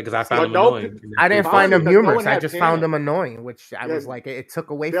 Right, like because I found him annoying. I didn't find him humorous. I just found him annoying, which I was like, it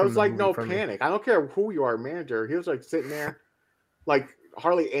took away. There from was like no panic. I don't care who you are, manager. He was like sitting there, like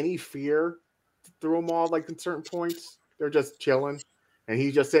hardly any fear through them all. Like in certain points, they're just chilling, and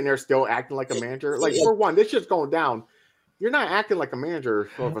he's just sitting there still acting like a manager. Like for one, this shit's going down. You're not acting like a manager.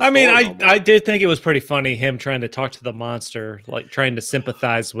 I mean, I did think it was pretty funny him trying to talk to the monster, like trying to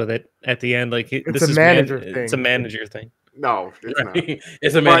sympathize with it at the end. Like it's a manager thing. It's a manager thing. No, it's not.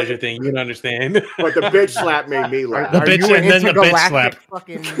 It's a manager thing. You don't understand. But the bitch slap made me laugh. The bitch and then the bitch slap.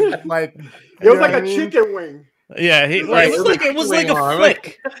 Fucking, like it was like a chicken wing. Yeah, it was like a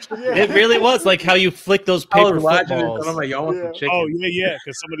flick. Yeah. It really was like how you flick those paper footballs. I'm like, y'all want some chicken? Oh yeah,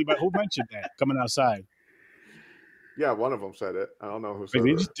 because somebody who mentioned that coming outside. Yeah, one of them said it. I don't know who said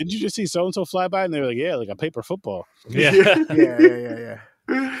it. Did you just see so and so fly by and they were like, yeah, like a paper football. Yeah. Yeah.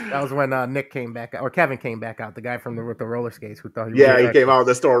 That was when Nick came back or Kevin came back out, the guy with the roller skates who thought he was he came out of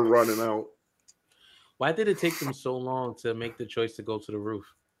the store running out. Why did it take them so long to make the choice to go to the roof?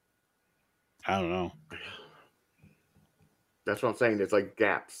 I don't know. That's what I'm saying. There's like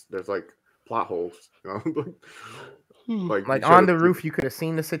gaps. There's like plot holes. You know? Like on the roof, you could have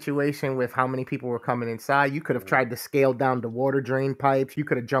seen the situation with how many people were coming inside. You could have tried to scale down the water drain pipes. You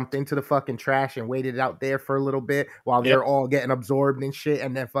could have jumped into the fucking trash and waited out there for a little bit while they're all getting absorbed and shit,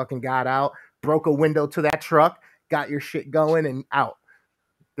 and then fucking got out, broke a window to that truck, got your shit going, and out.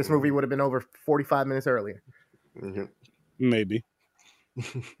 This movie would have been over 45 minutes earlier. Mm-hmm. Maybe.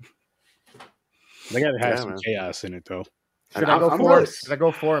 They gotta have some chaos in it, though. Should I go for it? Should I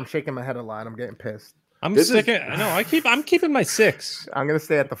go for it? I'm shaking my head a lot. I'm getting pissed. I'm keeping my 6. I'm gonna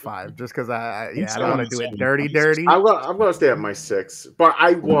stay at the 5 just because I don't want to do it dirty. I'm gonna stay at my 6, but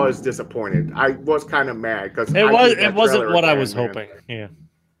I was disappointed. I was kind of mad because it wasn't what I was hoping. Yeah,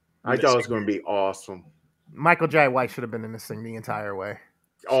 I thought it was gonna be awesome. Michael Jai White should have been in this thing the entire way,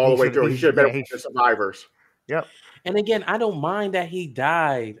 all the way through. He should have been the survivors. Yep. And again, I don't mind that he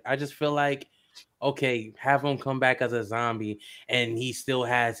died. I just feel like, okay, have him come back as a zombie, and he still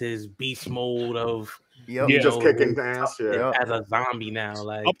has his beast mode of. Just kicking ass as a zombie now,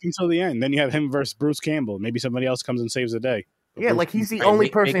 like up until the end. Then you have him versus Bruce Campbell. Maybe somebody else comes and saves the day. Yeah, like he's the only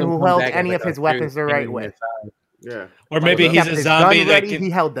person who held any of his weapons the right way. Yeah, or maybe he's a zombie that he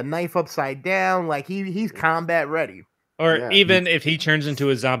held the knife upside down. Like he's combat ready. Or even if he turns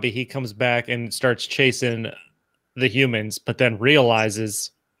into a zombie, he comes back and starts chasing the humans, but then realizes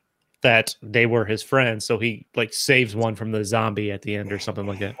that they were his friends, so he like saves one from the zombie at the end or something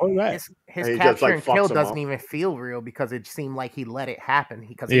like that. Oh, right. His capture and kill doesn't even feel real because it seemed like he let it happen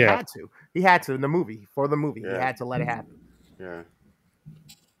because he had to. He had to in the movie for the movie. Yeah. He had to let it happen. Yeah.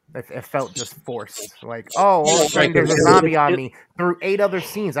 It felt just forced. Like, all of a sudden there's a zombie on me. Through 8 other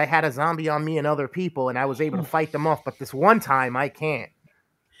scenes, I had a zombie on me and other people, and I was able to fight them off. But this one time, I can't.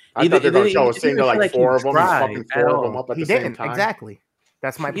 I thought they were going to show a scene to like 4 of them. He's fucking 4 of them up at the same time. Exactly.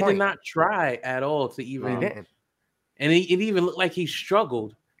 That's my point. He did not try at all to even. He didn't. And it even looked like he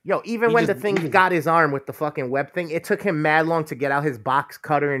struggled. Yo, even when the thing got his arm with the fucking web thing, it took him mad long to get out his box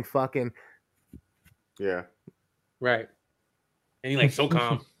cutter and fucking. Yeah. Right. And he like so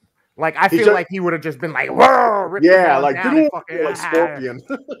calm. Like I feel like he would have just been like, whoa, like Scorpion.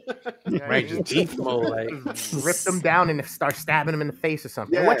 Right, just beast mode, like rip them down and start stabbing them in the face or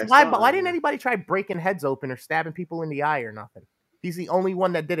something. Yeah, why didn't anybody try breaking heads open or stabbing people in the eye or nothing? He's the only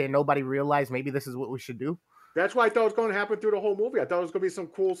one that did it. And nobody realized maybe this is what we should do. That's why I thought it was going to happen through the whole movie. I thought it was going to be some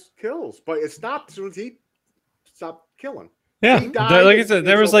cool kills, but it stopped as soon as he stopped killing. Yeah, like I said,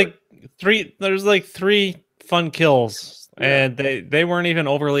 there was like three fun kills, and they weren't even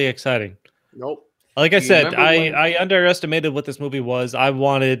overly exciting. Nope. Like I said, I underestimated what this movie was. I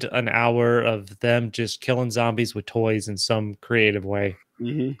wanted an hour of them just killing zombies with toys in some creative way.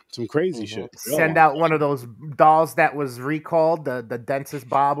 Mm-hmm. Some crazy shit. Send out one of those dolls that was recalled, the Dentist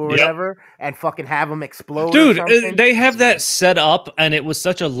Bob or whatever, and fucking have them explode. Dude, they have that set up, and it was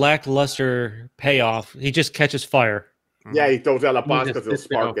such a lackluster payoff. He just catches fire. Yeah, he throws out a box because it'll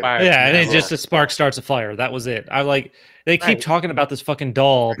spark it. Yeah, and it just a spark starts a fire. That was it. I like they keep talking about this fucking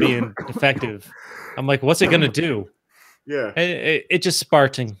doll being defective. I'm like, what's it gonna do? Yeah, it just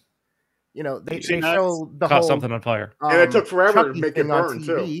sparking. You know, they showed the caught whole something on fire, and it took forever Chucky to make it burn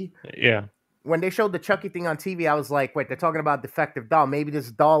too. Yeah. When they showed the Chucky thing on TV, I was like, wait, they're talking about defective doll. Maybe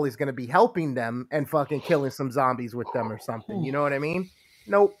this doll is going to be helping them and fucking killing some zombies with them or something. You know what I mean?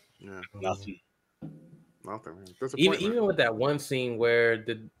 Nope. Yeah. Nothing. Even with that one scene where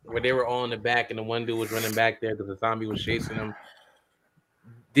they were all in the back and the one dude was running back there because the zombie was chasing him.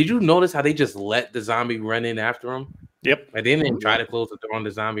 Did you notice how they just let the zombie run in after him? Yep. Like they didn't try to close the door on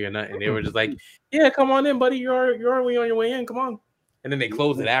the zombie or nothing. They were just like, "Yeah, come on in, buddy. You're already on your way in. Come on." And then they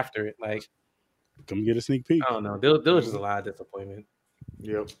closed it after it. Like, come get a sneak peek. I don't know. There was just a lot of disappointment.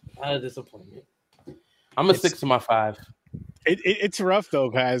 Yep. A lot of disappointment. I'm gonna stick to my 5. It's rough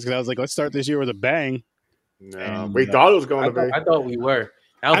though, guys. Because I was like, let's start this year with a bang. No, we thought it was going to be. I thought we were.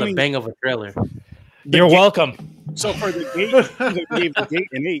 That was a bang of a trailer. You're welcome. So for the gate, they gave the gate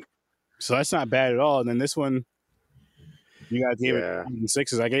an 8. So that's not bad at all. And then this one, you guys gave it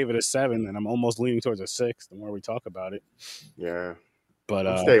 6s. I gave it a 7, and I'm almost leaning towards a 6 the more we talk about it. Yeah. But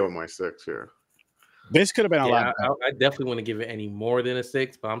I'll stay with my 6 here. This could have been a lot. I definitely want to give it any more than a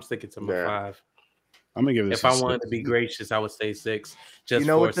 6, but I'm sticking to my 5. I'm gonna give it. If I wanted to be gracious, I would say 6, just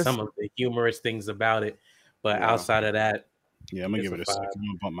for some of the humorous things about it. But outside of that, I'm gonna give it a 6. I'm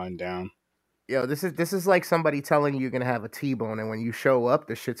gonna bump mine down. Yo, this is like somebody telling you you're gonna have a T-bone, and when you show up,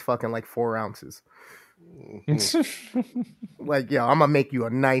 the shit's fucking like 4 ounces. Like, yo, I'm gonna make you a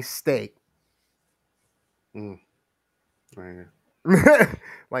nice steak.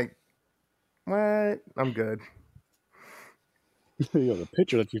 Like, what? I'm good. Yo, the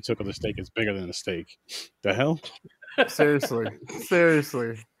picture that you took of the steak is bigger than the steak. The hell? Seriously.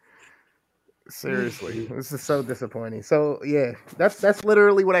 This is so disappointing. So yeah, that's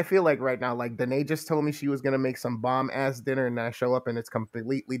literally what I feel like right now. Like Danae just told me she was gonna make some bomb ass dinner, and I show up and it's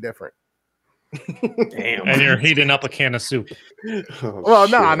completely different. Damn. And you're heating up a can of soup. Well,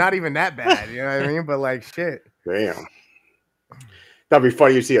 no, not even that bad. You know what I mean? But like, shit. Damn. That'd be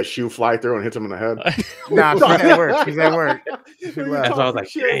funny. You see a shoe fly through and hits him in the head. Nah, she's at work. She's at work. That's why I was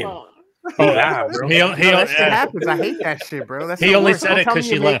like, damn. Bro. That shit happens. I hate that shit, bro. That's he only said it because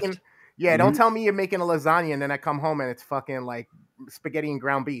she left. Yeah, don't tell me you're making a lasagna and then I come home and it's fucking like spaghetti and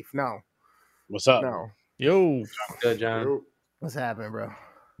ground beef. No. What's up? No. Yo. Good, John. What's happening, bro?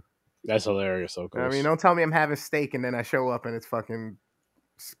 That's hilarious. So cool. I mean, don't tell me I'm having steak and then I show up and it's fucking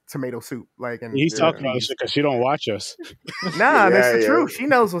tomato soup. Like, and he's talking about shit because she don't watch us. Nah, that's the truth. She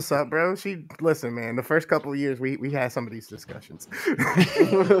knows what's up, bro. Listen, man. The first couple of years, we had some of these discussions.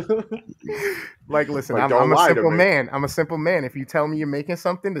 Like, listen, I'm a simple man. I'm a simple man. If you tell me you're making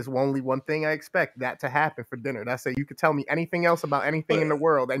something, there's only one thing I expect that to happen for dinner. That's it. You could tell me anything else about anything in the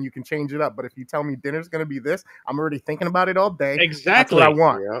world, and you can change it up. But if you tell me dinner's gonna be this, I'm already thinking about it all day. Exactly. That's what I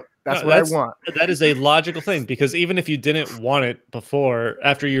want. Yep. That's what I want. That is a logical thing, because even if you didn't want it before,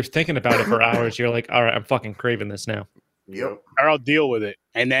 after you're thinking about it for hours, you're like, all right, I'm fucking craving this now. Yep. Or I'll deal with it.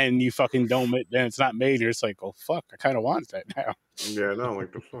 And then you fucking don't, then it's not made. You're just like, oh, fuck, I kind of want that now. Yeah, no,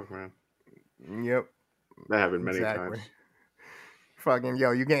 like the fuck, man. Yep. That happened many times. Fucking,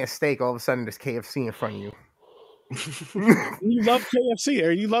 yo, you getting steak, all of a sudden there's KFC in front of you. You love KFC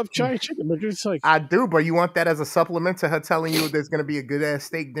or you love fried chicken, but it's like, I do, but you want that as a supplement to her telling you there's gonna be a good ass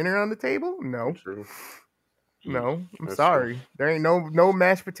steak dinner on the table? No. True. No, I'm sorry. True. There ain't no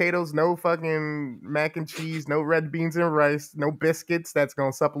mashed potatoes, no fucking mac and cheese, no red beans and rice, no biscuits that's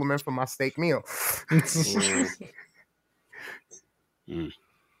gonna supplement for my steak meal. Damn,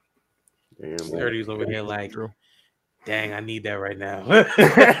 30's over here like, dang, I need that right now.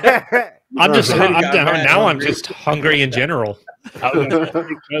 I'm just hungry in general.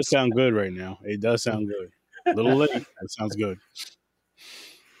 It does sound good right now. It does sound good. A little late. That sounds good.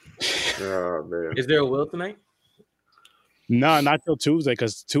 Oh man. Is there a will tonight? No, not till Tuesday,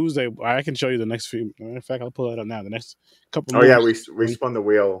 because Tuesday I can show you the next few. In fact, I'll pull that up now. The next couple. Oh yeah, we spun the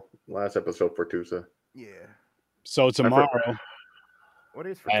wheel last episode for Tuesday. Yeah. So tomorrow. What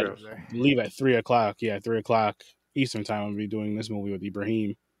is for Tuesday? Leave at 3:00. Yeah, 3:00 Eastern time. I'll be doing this movie with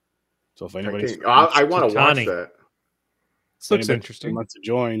Ibrahim. So if anybody's, I want to watch that. This looks interesting. Wants to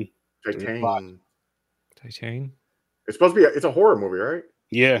join? Titan. It's supposed to be. It's a horror movie, right?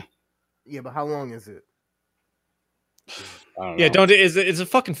 Yeah. Yeah, but how long is it? Yeah, it's a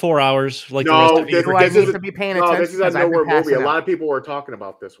fucking 4 hours. Like no, this is to be paying attention. This is a nowhere movie. A lot of people were talking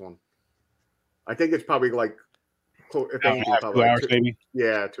about this one. I think it's probably like, if anything, probably 2 hours, maybe.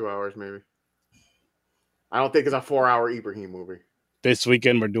 Yeah, 2 hours maybe. I don't think it's a 4-hour Ibrahim movie. This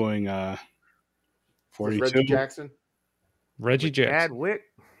weekend we're doing 42. Reggie Jackson. Chadwick.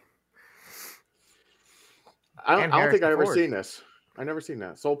 I don't think I've ever seen this. I never seen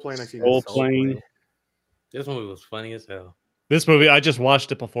that. Soul Plane. Soul Plane. This movie was funny as hell. This movie, I just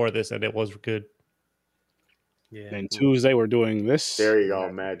watched it before this, and it was good. Yeah. And Tuesday we're doing this. There you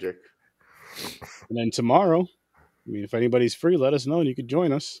go, magic. And then tomorrow, I mean, if anybody's free, let us know and you could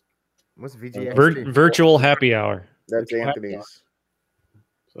join us. What's VGXT? Virtual happy hour. That's Anthony's.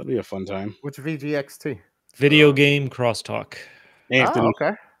 So that'll be a fun time. What's VGXT? Video game crosstalk. Anthony. Oh,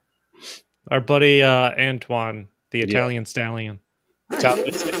 okay. Our buddy Antoine, the Italian stallion. No,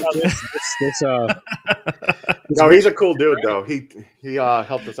 he's a cool dude though. He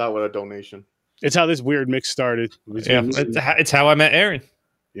helped us out with a donation. It's how this weird mix started. Yeah, it's how I met Aaron.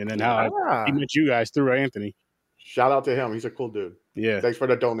 And then how he met you guys through Anthony. Shout out to him. He's a cool dude. Yeah. Thanks for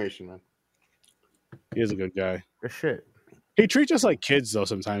the donation, man. He is a good guy. Good shit. He treats us like kids though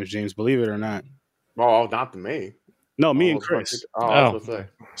sometimes, James, believe it or not. Oh, not to me. No, me and Chris.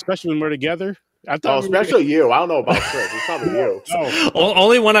 Especially when we're together. Especially you. I don't know about Chris. It's probably you.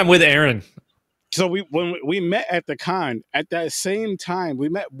 Only when I'm with Aaron. So when we met at the con, at that same time, we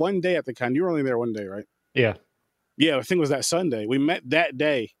met one day at the con. You were only there one day, right? Yeah. Yeah, I think it was that Sunday. We met that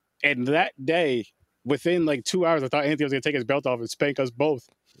day. And that day, within like 2 hours, I thought Anthony was going to take his belt off and spank us both.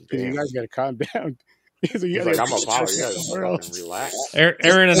 Because you guys got to calm down. He's like, I'm a power. You guys relax.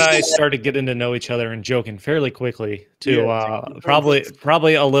 Aaron and I started getting to know each other and joking fairly quickly to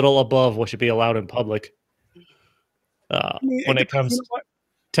probably a little above what should be allowed in public when it comes to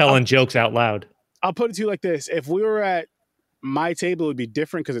telling jokes out loud. I'll put it to you like this. If we were at my table, it would be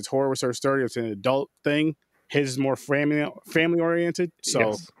different because it's horror with Sir Sturdy. It's an adult thing. His is more family oriented.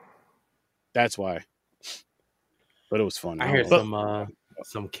 So that's why. But it was fun. I hear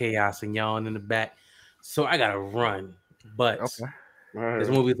some chaos and yawning in the back. So I gotta run, but this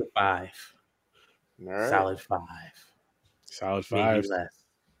movie's a 5. Right. Solid 5. Solid 5.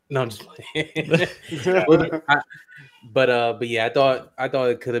 No, I'm just playing. but yeah, I thought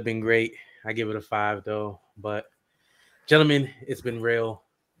it could have been great. I give it a 5 though. But gentlemen, it's been real.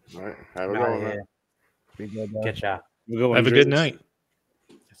 All right, have a good one. Catch y'all. Have a good night.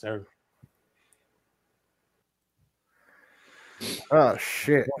 Yes, sir. Oh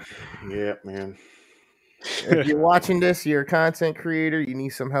shit. Yeah, man. If you're watching this, you're a content creator, you need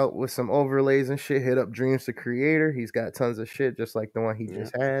some help with some overlays and shit, hit up Dreams the Creator. He's got tons of shit just like the one he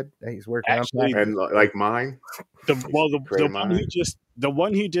just had that he's working on. And like mine. The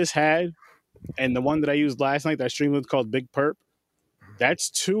one he just had and the one that I used last night that stream was called Big Perp. That's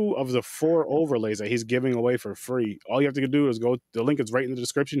 2 of the 4 overlays that he's giving away for free. All you have to do is go, the link is right in the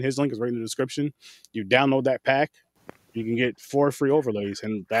description. His link is right in the description. You download that pack. You can get 4 free overlays,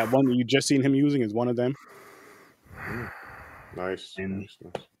 and that one that you just seen him using is one of them. Nice. And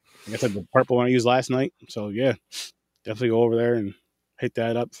like I said, the purple one I used last night. So yeah, definitely go over there and hit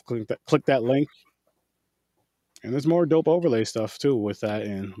that up. Click that link. And there's more dope overlay stuff too with that,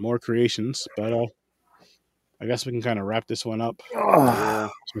 and more creations. But I guess we can kind of wrap this one up.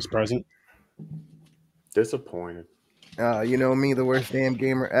 Christmas present. Disappointed. You know me, the worst damn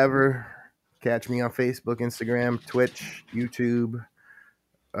gamer ever. Catch me on Facebook, Instagram, Twitch, YouTube,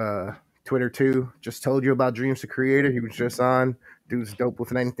 Twitter too. Just told you about Dreams the Creator. He was just on. Dude's dope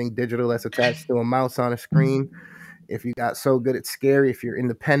with anything digital that's attached to a mouse on a screen. If you got so good it's scary, if you're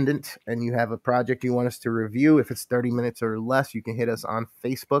independent and you have a project you want us to review, if it's 30 minutes or less, you can hit us on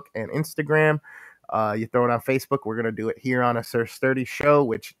Facebook and Instagram. You throw it on Facebook. We're going to do it here on a Sir Sturdy show,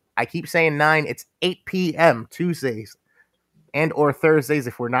 which I keep saying 9. It's 8 p.m. Tuesdays and or Thursdays.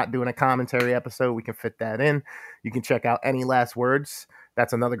 If we're not doing a commentary episode, we can fit that in. You can check out Any Last Words.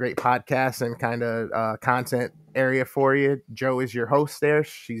 That's another great podcast and kind of content area for you. Joe is your host there.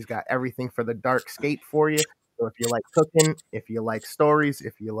 She's got everything for the dark skate for you. So if you like cooking, if you like stories,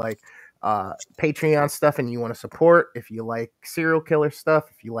 if you like Patreon stuff and you want to support, if you like serial killer stuff,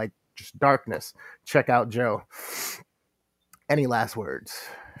 if you like just darkness, check out Joe. Any last words?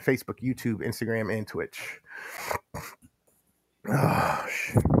 Facebook, YouTube, Instagram, and Twitch. Oh,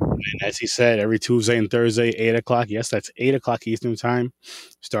 shit. And as he said, every Tuesday and Thursday, 8 o'clock. Yes, that's 8 o'clock Eastern time.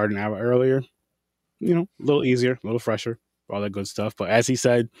 Start an hour earlier. You know, a little easier, a little fresher, all that good stuff. But as he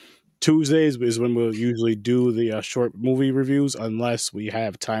said, Tuesdays is when we'll usually do the short movie reviews, unless we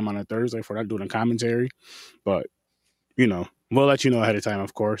have time on a Thursday if we're not doing a commentary. But, you know, we'll let you know ahead of time,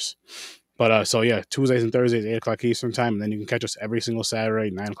 of course. But so, yeah, Tuesdays and Thursdays, 8 o'clock Eastern time. And then you can catch us every single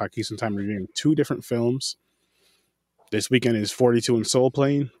Saturday, 9 o'clock Eastern time, reviewing 2 different films. This weekend is 42 and Soul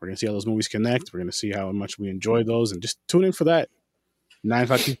Plane. We're going to see how those movies connect. We're going to see how much we enjoy those. And just tune in for that. 9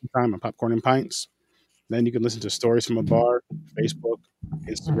 o'clock Eastern time on Popcorn and Pints. Then you can listen to Stories from a Bar, Facebook,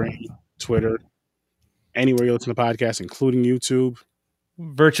 Instagram, Twitter, anywhere you listen to podcasts, including YouTube.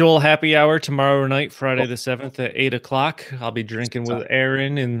 Virtual happy hour tomorrow night, Friday the 7th at 8 o'clock. I'll be drinking with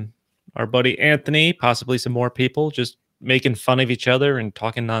Aaron and our buddy Anthony, possibly some more people, just making fun of each other and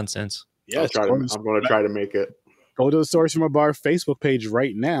talking nonsense. Yeah, I'm going to try to make it. Go to the Stories from a Bar Facebook page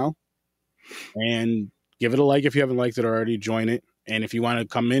right now and give it a like if you haven't liked it already. Join it. And if you want to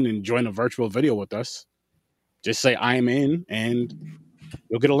come in and join a virtual video with us, just say I'm in and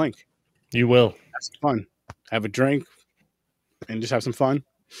you'll get a link. You will. Have some fun. Have a drink and just have some fun.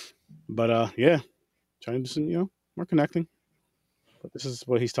 But yeah, trying to, you know, we're connecting. But this is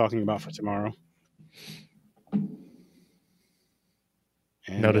what he's talking about for tomorrow.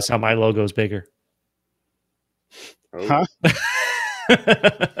 And, notice how my logo is bigger. Huh?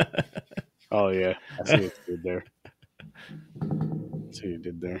 Oh yeah, I see what you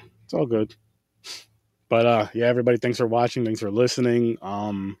did there. It's all good. But yeah, everybody, thanks for watching. Thanks for listening.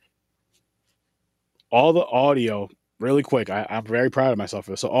 All the audio, really quick. I'm very proud of myself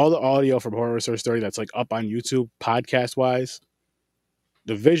for this. So all the audio from Horror Research Story that's like up on YouTube, podcast wise,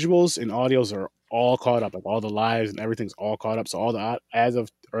 the visuals and audios are all caught up. Like all the lives and everything's all caught up. So all the as of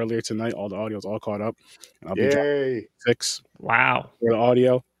earlier tonight, all the audio is all caught up. And I'll be 6. Wow. For the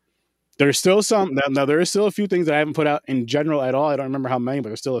audio. There's still some. Now there is still a few things that I haven't put out in general at all. I don't remember how many, but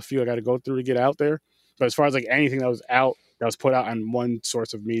there's still a few I got to go through to get out there. But as far as like anything that was put out on one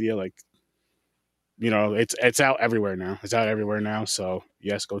source of media, like, you know, it's out everywhere now. It's out everywhere now. So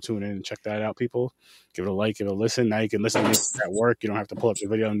yes, go tune in and check that out, people. Give it a like, give it a listen. Now you can listen to it at work. You don't have to pull up the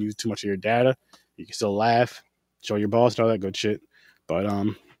video and use too much of your data. You can still laugh, show your boss, and all that good shit. But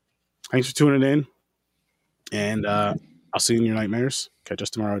thanks for tuning in. And I'll see you in your nightmares. Catch us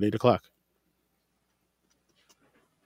tomorrow at 8 o'clock.